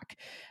crack.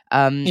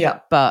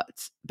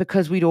 But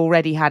because we'd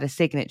already had a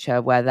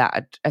signature where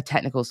where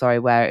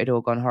it had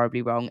all gone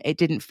horribly wrong, it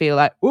didn't feel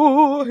like,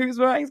 oh, whose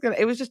meringue's gonna.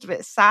 It was just a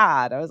bit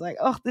sad. I was like,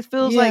 oh, this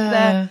feels like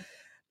they're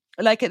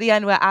like at the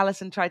end where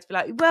Alison tried to be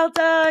like, well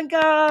done,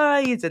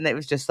 guys, and it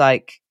was just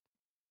like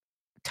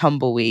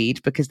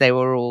tumbleweed because they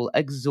were all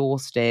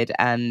exhausted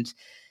and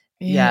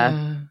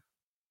I'm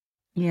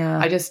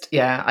not.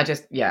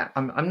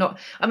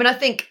 I mean, I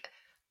think,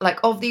 like,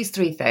 of these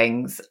three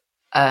things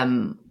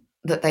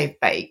that they've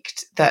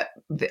baked, that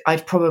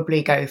I'd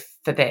probably go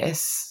for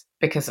this,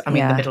 because I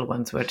mean the middle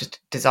ones were just a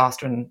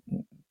disaster and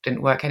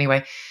didn't work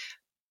anyway.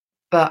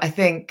 But I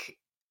think,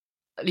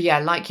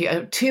 like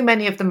you, too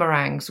many of the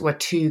meringues were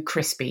too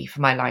crispy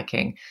for my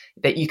liking.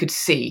 That you could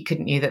see,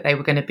 couldn't you, that they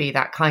were going to be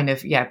that kind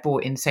of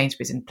bought in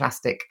Sainsbury's in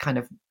plastic kind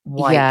of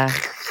white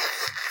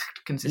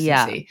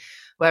consistency.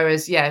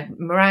 Whereas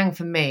meringue,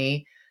 for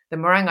me, the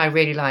meringue I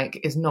really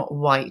like is not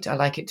white. I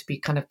like it to be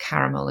kind of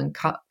caramel and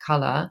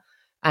colour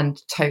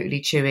and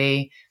totally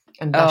chewy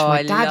and lush.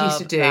 My dad used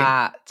to do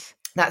that.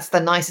 That's the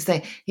nicest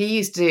thing. He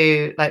used to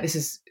do, like, this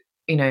is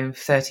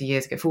 30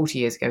 years ago, 40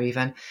 years ago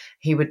even,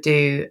 he would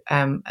do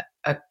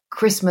a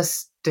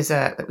Christmas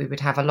dessert that we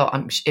would have a lot.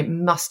 It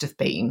must have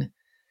been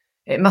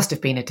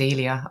a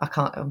Delia. I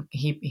can't.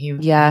 He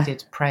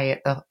did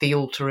pray at the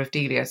altar of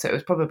Delia, so it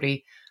was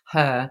probably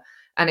her.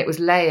 And it was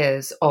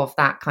layers of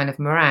that kind of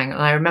meringue.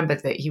 And I remember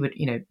that he would,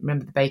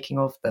 remember the baking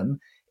of them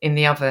in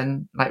the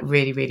oven, like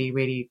really, really,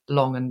 really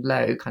long and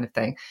low kind of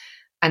thing.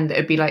 And it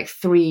would be like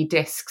 3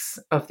 discs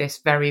of this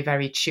very,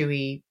 very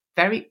chewy,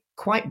 very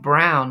quite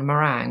brown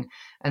meringue.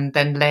 And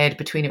then layered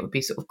between it would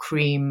be sort of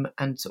cream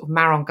and sort of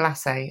marron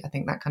glacé. I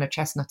think that kind of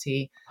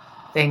chestnutty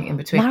thing in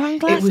between. Marron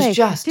glacé. It was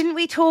just... Didn't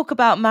we talk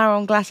about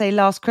marron glacé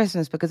last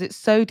Christmas? Because it's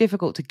so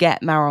difficult to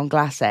get marron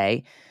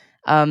glacé.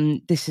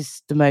 This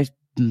is the most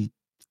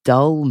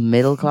dull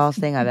middle class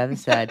thing I've ever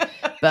said.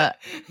 But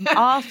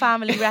our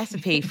family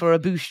recipe for a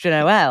bûche de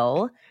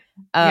Noël,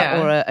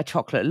 or a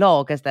chocolate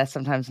log, as they're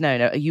sometimes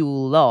known, a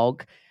Yule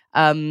log,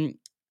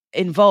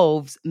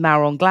 involves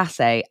marron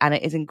glacé, and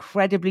it is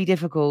incredibly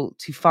difficult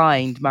to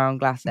find marron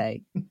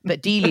glacé.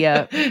 But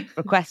Delia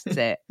requests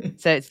it,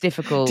 so it's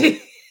difficult.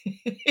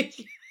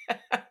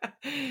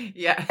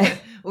 Yeah,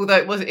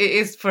 although it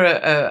is for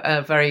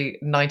a very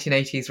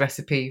 1980s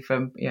recipe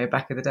from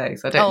back in the day,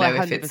 so I don't know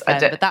 100%, if it's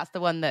but that's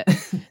the one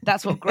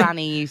that's what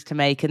Granny used to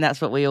make, and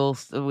that's what we all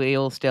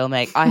still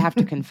make. I have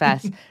to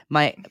confess,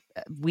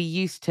 we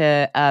used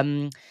to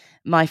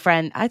my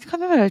friend, I can't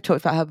remember if I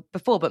talked about her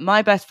before, but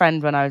my best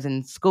friend when I was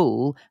in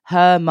school,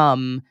 her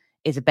mum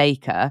is a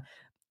baker.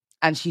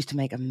 And she used to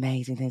make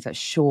amazing things like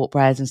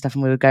shortbreads and stuff.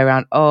 And we would go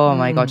around, oh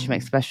my God, she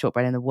makes the best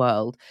shortbread in the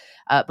world.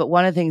 But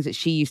one of the things that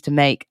she used to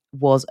make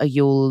was a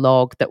Yule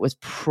log that was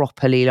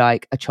properly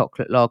like a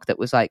chocolate log that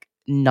was like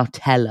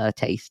Nutella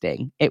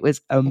tasting. It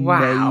was amazing.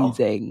 Wow.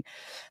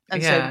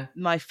 And so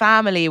my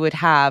family would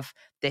have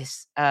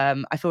this,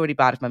 I feel really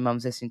bad if my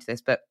mum's listening to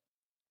this, but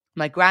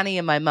my granny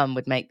and my mum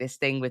would make this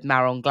thing with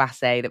marron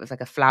glacé that was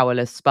like a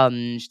flourless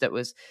sponge that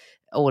was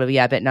all of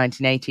a bit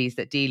 1980s,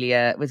 that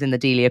Delia was in the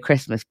Delia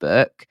Christmas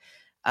book.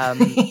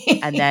 And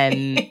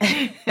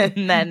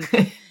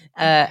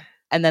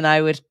then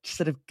I would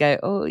sort of go,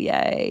 oh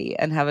yay,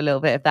 and have a little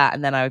bit of that,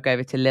 and then I would go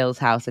over to Lil's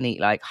house and eat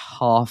like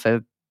half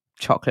a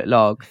chocolate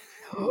log.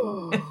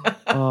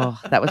 Oh,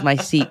 that was my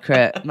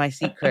secret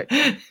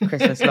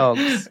Christmas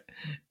logs.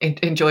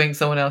 Enjoying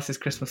someone else's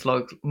Christmas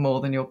log more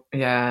than your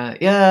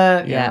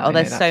yeah. Oh,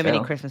 there's so many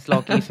Christmas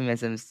log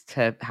euphemisms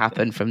to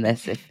happen from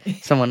this if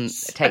someone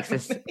takes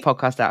this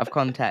podcast out of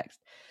context.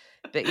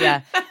 But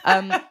yeah,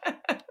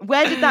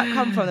 where did that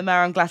come from? The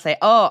marron glacé?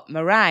 Oh,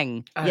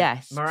 meringue.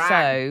 Yes,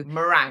 meringue.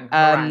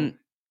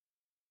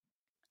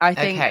 I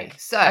think. Okay,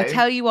 so I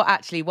tell you what.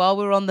 Actually, while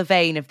we're on the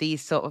vein of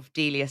these sort of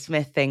Delia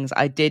Smith things,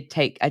 I did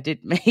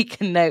make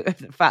a note of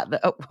the fact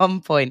that at one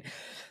point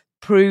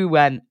Prue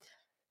went,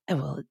 "Oh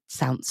well, it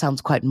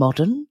sounds quite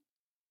modern,"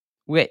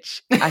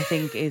 which I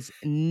think is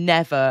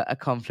never a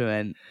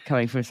compliment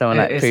coming from someone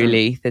like Prue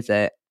Leith, is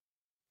it?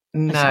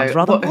 No.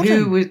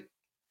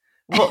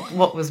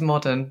 What was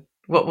modern?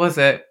 What was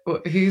it?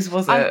 Whose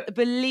was it? I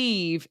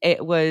believe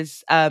it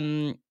was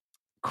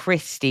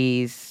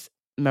Christie's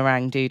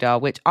meringue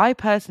doodah, which I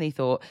personally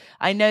thought,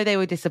 I know they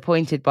were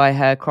disappointed by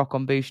her croque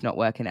en bouche not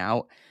working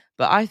out,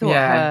 but I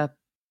thought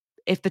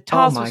if the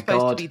task was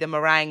supposed to be the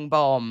meringue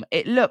bomb,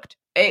 it looked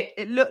like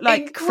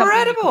incredible.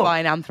 Something you could buy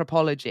in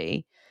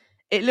Anthropology.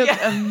 It looked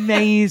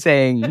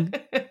amazing.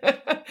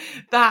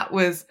 That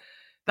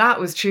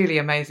was truly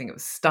amazing. It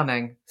was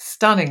stunning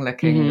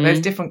looking. Mm-hmm. Those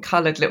different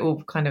coloured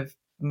little kind of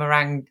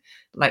meringue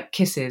like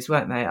kisses,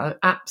 weren't they?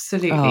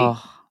 Absolutely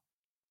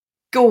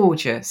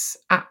gorgeous.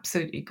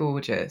 Absolutely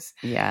gorgeous.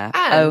 Yeah.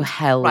 And,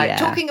 hell yeah.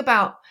 Talking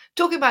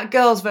about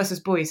girls versus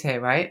boys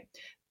here, right?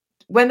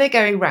 When they're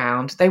going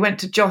round, they went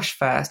to Josh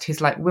first,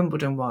 his like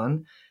Wimbledon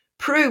one.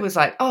 Prue was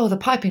like, "Oh, the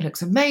piping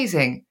looks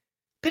amazing,"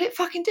 but it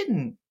fucking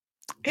didn't.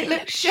 It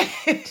looked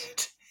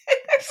shit.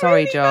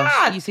 Sorry, really Josh.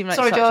 bad. You seem like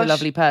such a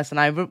lovely person.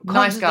 I'm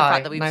conscious of the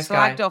fact that we've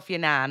slagged off your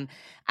nan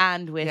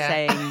and we're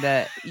saying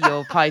that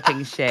you're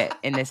piping shit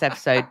in this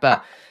episode,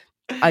 but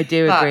I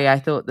do agree. I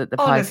thought that the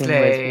piping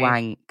was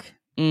wank.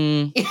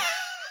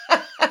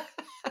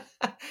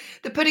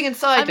 The pudding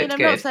inside looked I'm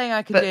good. Not saying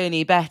I could do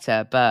any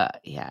better,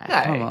 but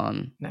come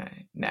on.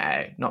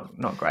 No,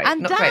 not great.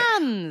 And not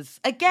Dan's,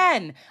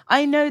 again,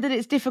 I know that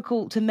it's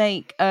difficult to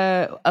make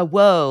a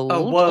world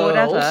or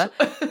whatever,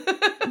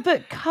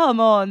 but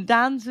come on,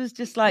 Dan's was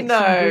just like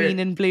some green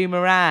and blue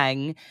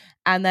meringue.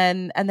 And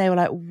they were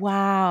like,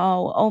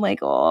 wow, oh my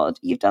God,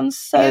 you've done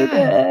so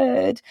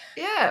good.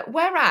 Yeah,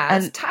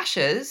 whereas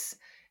Tasha's,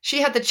 she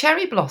had the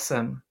cherry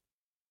blossom.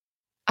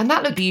 And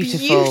that looked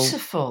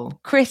beautiful.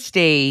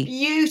 Christy.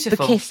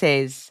 Beautiful. The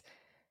kisses.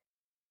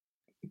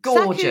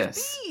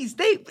 Gorgeous.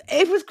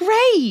 It was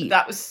great.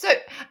 That was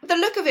the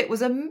look of it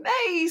was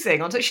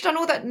amazing. She'd done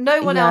all that.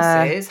 No one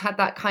else's had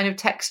that kind of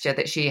texture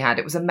that she had.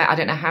 It was I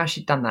don't know how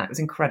she'd done that. It was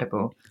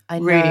incredible. I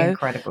know. Really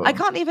incredible. I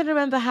can't even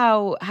remember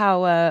how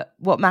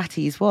what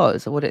Mattie's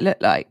was or what it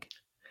looked like.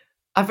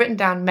 I've written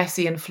down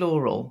messy and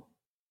floral.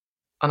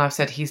 And I've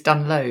said he's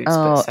done loads,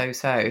 but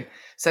so.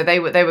 So they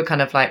were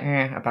kind of like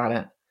about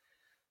it.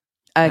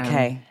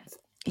 Okay.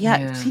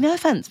 Yeah, see, no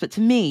offense, but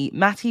to me,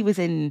 Matty was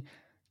in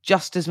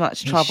just as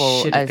much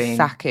trouble as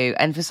Saku.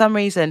 And for some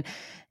reason,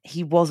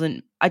 he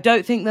wasn't. I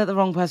don't think that the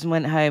wrong person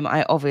went home.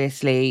 I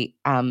obviously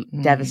am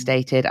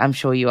devastated. I'm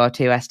sure you are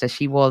too, Esther.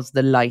 She was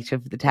the light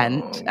of the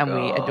tent and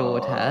we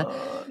adored her.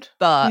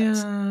 But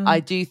I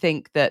do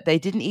think that they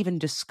didn't even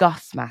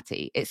discuss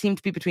Matty. It seemed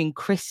to be between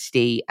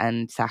Christy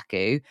and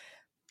Saku.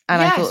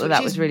 And I thought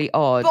that was really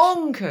odd.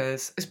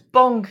 Bonkers. It's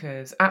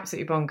bonkers.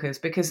 Absolutely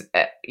bonkers. Because,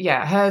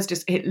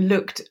 hers it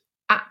looked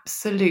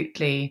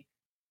absolutely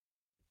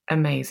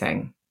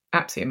amazing.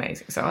 Absolutely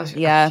amazing. So I was,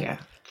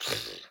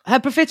 Her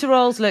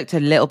profiteroles looked a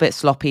little bit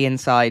sloppy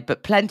inside,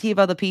 but plenty of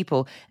other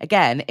people.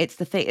 Again, it's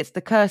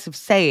the curse of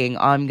saying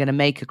I'm going to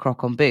make a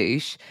croque en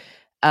bouche.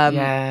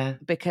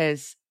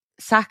 Because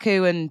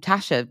Saku and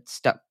Tasha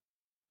stuck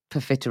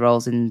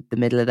profiteroles in the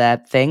middle of their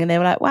thing, and they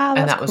were like, "Wow,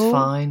 that's cool." was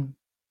fine.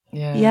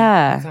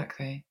 Yeah,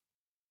 exactly.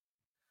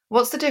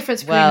 What's the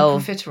difference between a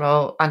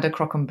profiterole and a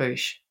croque en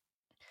bouche?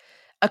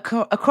 A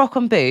croque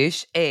en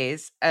bouche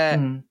is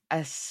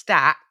a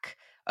stack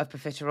of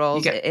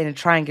profiteroles in a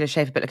triangular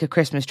shape, a bit like a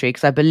Christmas tree,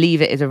 because I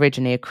believe it is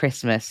originally a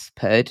Christmas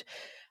pud.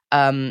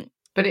 But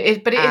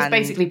it is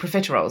basically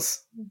profiteroles.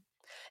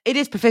 It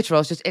is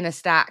profiteroles, just in a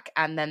stack,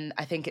 and then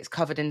I think it's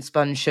covered in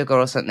spun sugar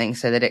or something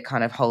so that it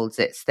kind of holds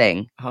its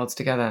thing. Holds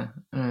together.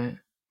 All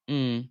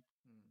right.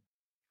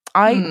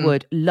 I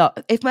would love,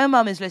 if my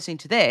mum is listening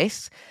to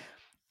this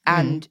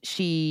and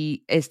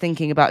she is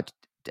thinking about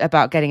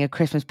getting a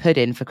Christmas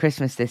pudding for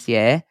Christmas this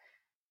year,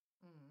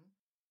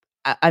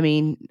 I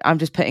mean, I'm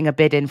just putting a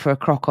bid in for a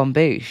croque en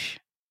bouche.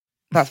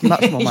 That's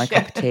much more my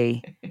cup of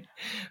tea.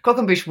 Croque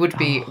en bouche would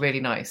be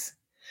really nice.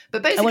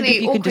 But basically, I wonder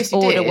if you can just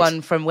order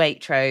one from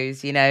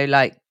Waitrose,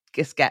 like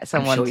just get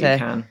someone I'm sure you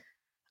can.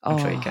 I'm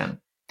sure you can.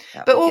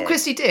 But all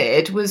Christy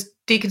did was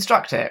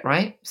deconstruct it,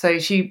 right? So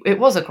it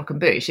was a croque en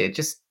bouche.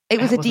 It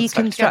was a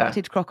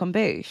deconstructed croque en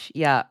bouche.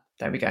 Yeah.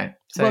 There we go.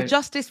 So, well,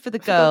 justice for the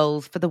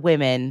girls, for the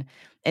women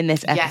in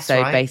this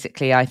episode,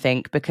 basically, I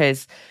think,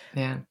 because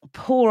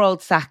poor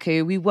old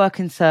Saku, we were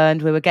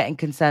concerned. We were getting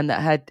concerned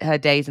that her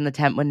days in the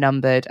tent were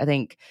numbered. I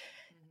think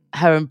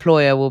her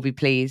employer will be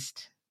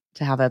pleased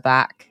to have her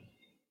back.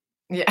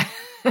 Yeah.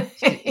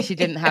 she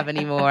didn't have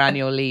any more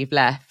annual leave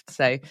left.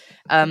 So,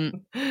 no.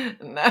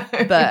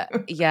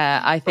 But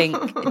yeah, I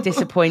think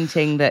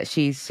disappointing that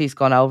she's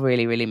gone. I'll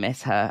really, really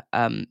miss her.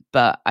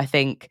 But I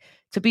think,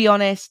 to be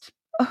honest,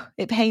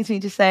 it pains me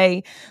to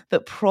say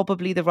that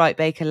probably the right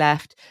baker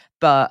left,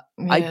 but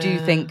I do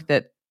think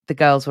that the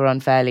girls were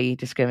unfairly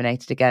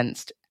discriminated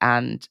against,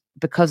 and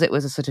because it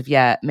was a sort of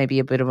maybe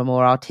a bit of a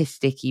more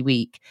artistic-y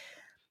week,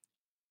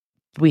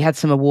 we had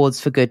some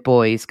awards for good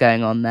boys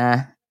going on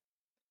there.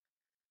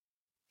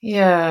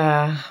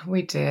 Yeah,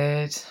 we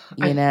did.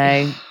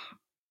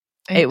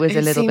 It was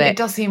a little bit. It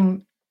does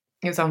seem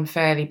it was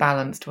unfairly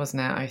balanced,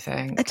 wasn't it? I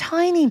think a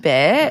tiny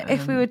bit.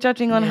 If we were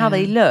judging on how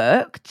they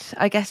looked,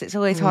 I guess it's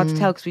always hard to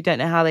tell because we don't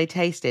know how they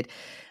tasted.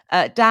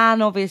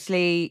 Dan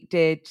obviously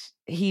did.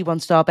 He won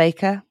Star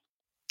Baker.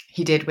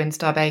 He did win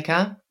Star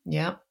Baker.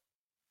 Yeah.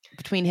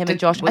 Between him and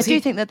Josh, I do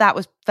think that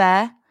was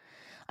fair.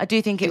 I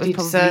do think it was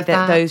probably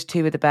that those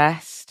two were the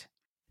best.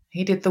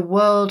 He did the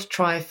world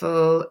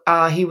trifle.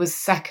 He was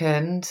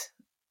second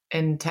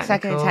in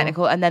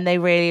technical. And then they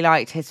really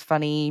liked his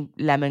funny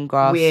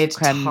lemongrass weird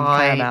creme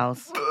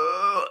caramels.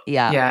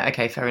 Yeah.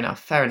 Okay. Fair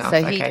enough.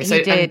 So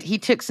he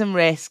took some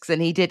risks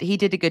and he did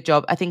a good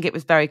job. I think it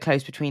was very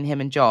close between him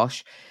and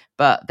Josh,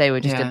 but they were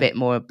just a bit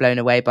more blown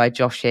away by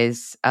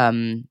Josh's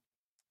thingy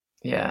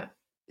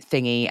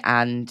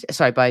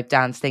by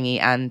Dan's thingy,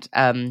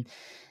 and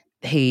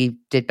he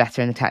did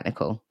better in the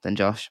technical than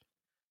Josh.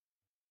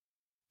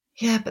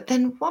 Yeah, but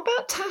then what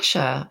about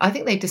Tasha? I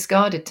think they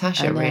discarded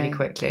Tasha really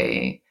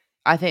quickly.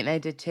 I think they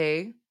did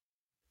too.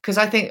 Because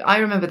I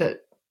remember that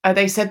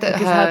they said that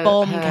her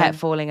bomb kept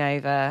falling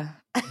over.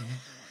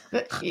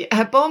 But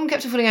her bomb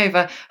kept falling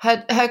over.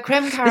 Her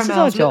creme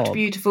caramels looked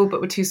beautiful,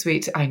 but were too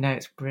sweet. I know,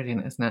 it's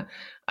brilliant, isn't it?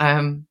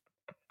 And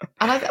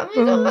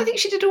I think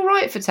she did all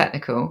right for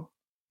technical.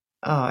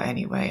 Oh,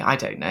 anyway, I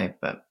don't know,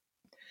 but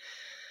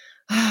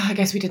I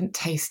guess we didn't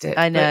taste it.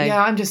 I know. But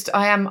yeah,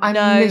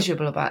 I'm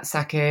miserable about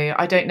Saku.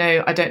 I don't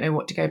know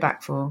what to go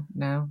back for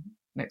now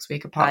next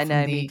week.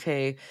 Me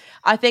too.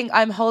 I think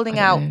I'm holding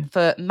out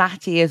for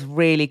Matty has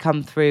really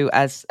come through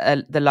as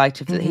the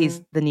light of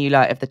he's the new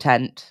light of the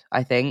tent.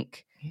 I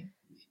think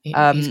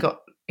he's got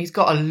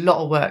a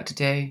lot of work to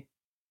do.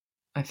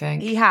 I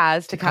think he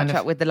has to catch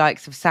up with the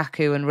likes of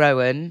Saku and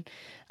Rowan.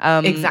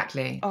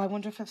 Exactly. Oh, I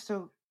wonder if I've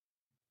still.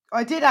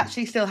 I did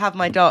actually still have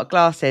my dark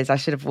glasses. I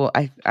should have.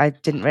 I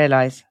didn't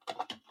realise.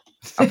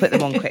 I'll put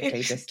them on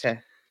quickly just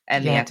to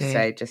end the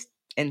episode, just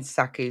in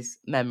Saku's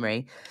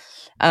memory.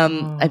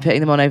 I'm putting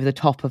them on over the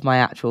top of my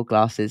actual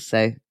glasses,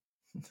 so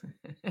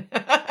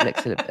it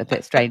looks a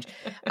bit strange.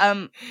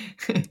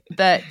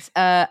 But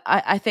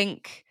I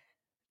think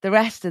the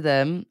rest of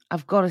them,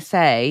 I've got to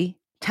say,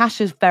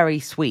 Tasha's very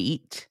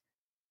sweet.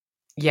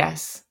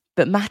 Yes.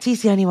 But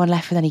Matty's the only one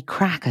left with any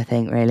crack, I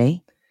think,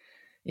 really.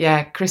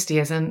 Yeah, Christy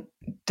isn't.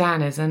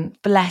 Dan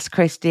isn't. Bless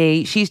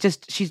Christy.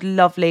 She's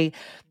lovely,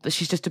 but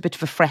she's just a bit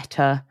of a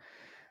fretter.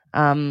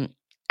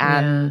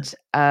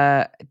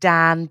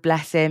 Dan,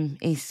 bless him,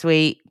 he's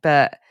sweet,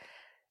 but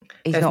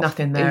there's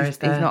nothing there, is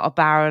there? He's not a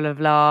barrel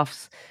of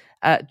laughs.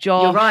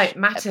 Josh, you're right.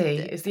 Matty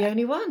is the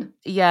only one.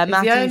 Yeah,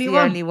 Matty's the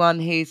only one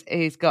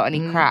who's got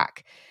any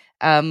crack.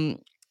 And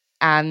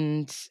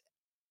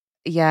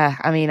yeah,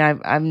 I mean,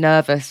 I'm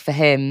nervous for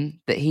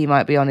him that he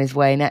might be on his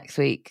way next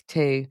week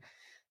too.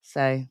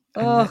 So,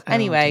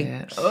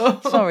 anyway,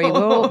 sorry,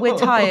 we're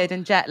tired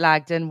and jet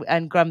lagged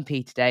and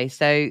grumpy today.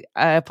 So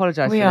I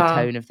apologise for the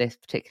tone of this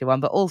particular one.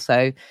 But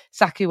also,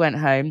 Saku went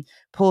home.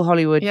 Paul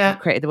Hollywood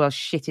created the world's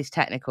shittest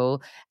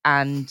technical,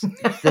 and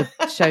the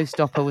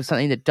showstopper was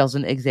something that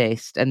doesn't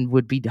exist and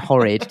would be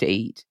horrid to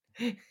eat.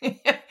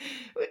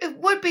 It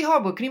would be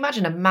horrible. Can you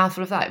imagine a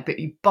mouthful of that? But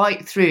you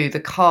bite through the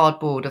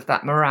cardboard of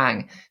that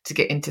meringue to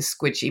get into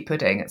squidgy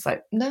pudding. It's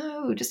like,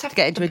 no, just have to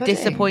get into a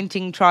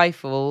disappointing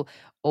trifle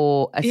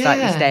or a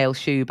slightly stale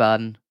shoe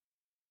bun.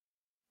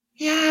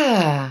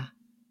 Yeah.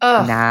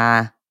 Ugh.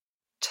 Nah.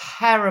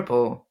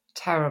 Terrible.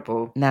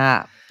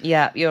 Nah.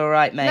 Yeah, you're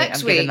right, mate. I'm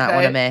giving that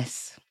one a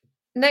miss.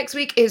 Next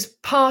week is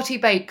Party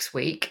Bakes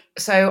week.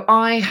 So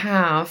I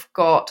have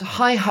got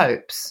high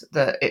hopes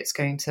that it's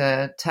going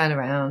to turn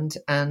around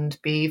and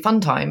be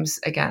fun times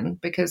again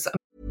because...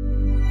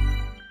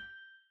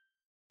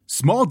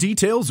 Small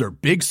details are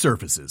big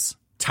surfaces.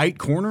 Tight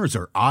corners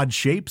are odd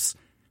shapes.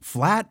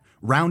 Flat,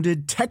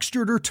 rounded,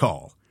 textured, or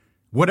tall.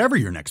 Whatever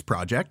your next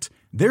project,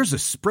 there's a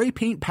spray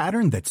paint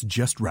pattern that's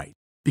just right.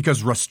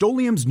 Because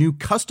Rust-Oleum's new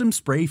Custom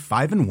Spray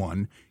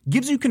 5-in-1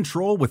 gives you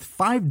control with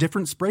 5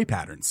 different spray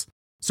patterns.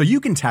 So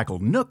you can tackle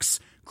nooks,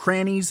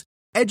 crannies,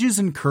 edges,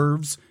 and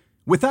curves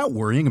without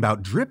worrying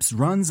about drips,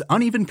 runs,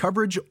 uneven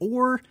coverage,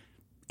 or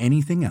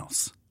anything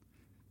else.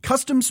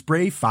 Custom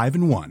Spray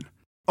 5-in-1.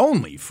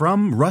 Only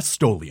from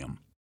Rust-Oleum.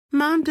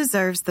 Mom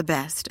deserves the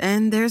best,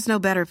 and there's no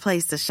better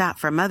place to shop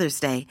for Mother's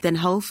Day than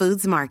Whole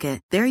Foods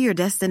Market. They're your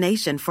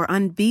destination for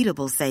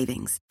unbeatable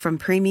savings, from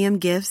premium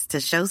gifts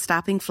to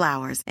show-stopping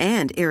flowers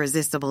and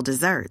irresistible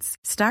desserts.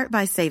 Start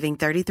by saving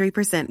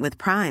 33% with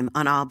Prime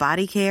on all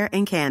body care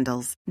and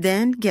candles.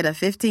 Then get a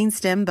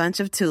 15-stem bunch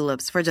of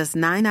tulips for just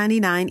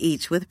 $9.99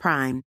 each with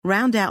Prime.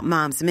 Round out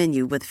Mom's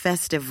menu with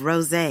festive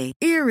rosé,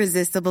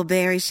 irresistible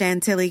berry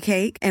chantilly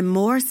cake, and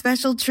more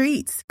special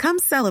treats. Come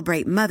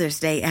celebrate Mother's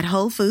Day at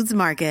Whole Foods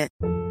Market.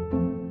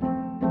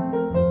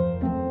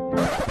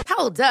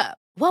 Hold up.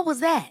 What was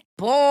that?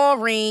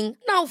 Boring.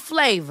 No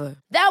flavor.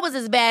 That was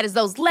as bad as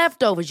those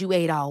leftovers you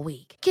ate all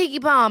week. Keke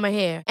Palmer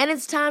here, and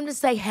it's time to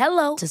say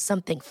hello to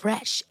something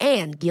fresh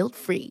and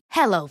guilt-free.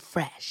 Hello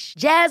Fresh.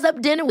 Jazz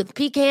up dinner with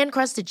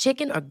pecan-crusted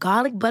chicken or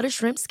garlic butter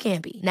shrimp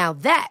scampi. Now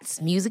that's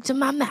music to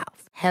my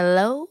mouth.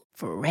 Hello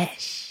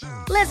Fresh.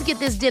 Let's get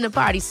this dinner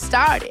party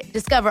started.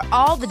 Discover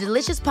all the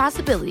delicious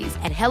possibilities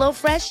at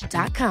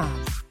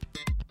HelloFresh.com.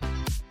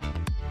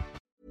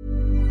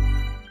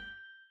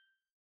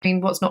 I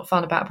mean, what's not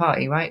fun about a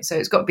party, right? So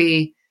it's got to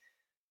be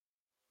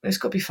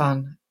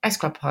fun.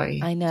 S-Club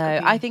party. I know.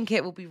 I think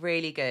it will be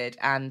really good.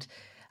 And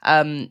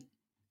in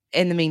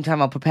the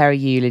meantime, I'll prepare a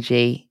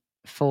eulogy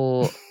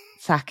for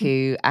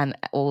Saku and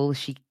all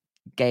she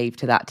gave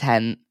to that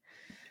tent.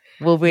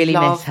 We'll really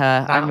miss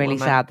her. I'm really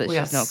sad that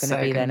she's not going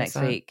to be there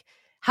next week.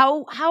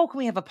 How can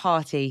we have a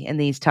party in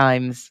these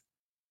times?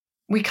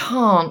 We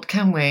can't,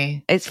 can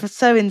we? It's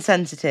so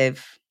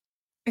insensitive.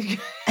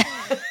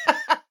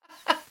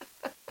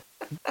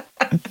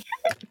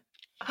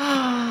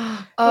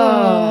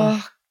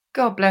 Oh,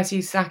 God bless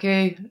you,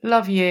 Saku.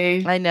 Love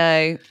you. I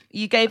know.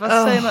 You gave us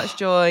so much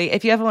joy.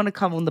 If you ever want to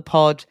come on the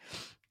pod,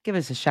 give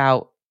us a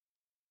shout.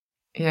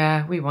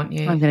 Yeah, we want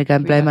you. I'm going to go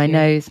and blow my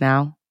nose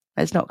now.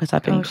 It's not because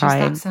I've been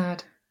crying. She's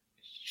that sad.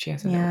 She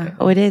has a little bit.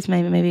 Oh, it is.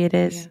 Maybe it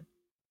is.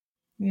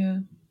 Yeah.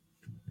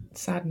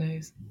 Sad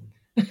nose.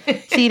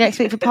 See you next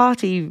week for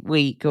party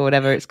week or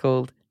whatever it's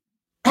called.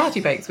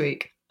 Party Bakes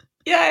week.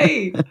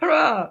 Yay!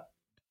 Hurrah!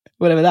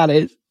 Whatever that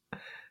is.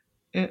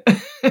 Yeah.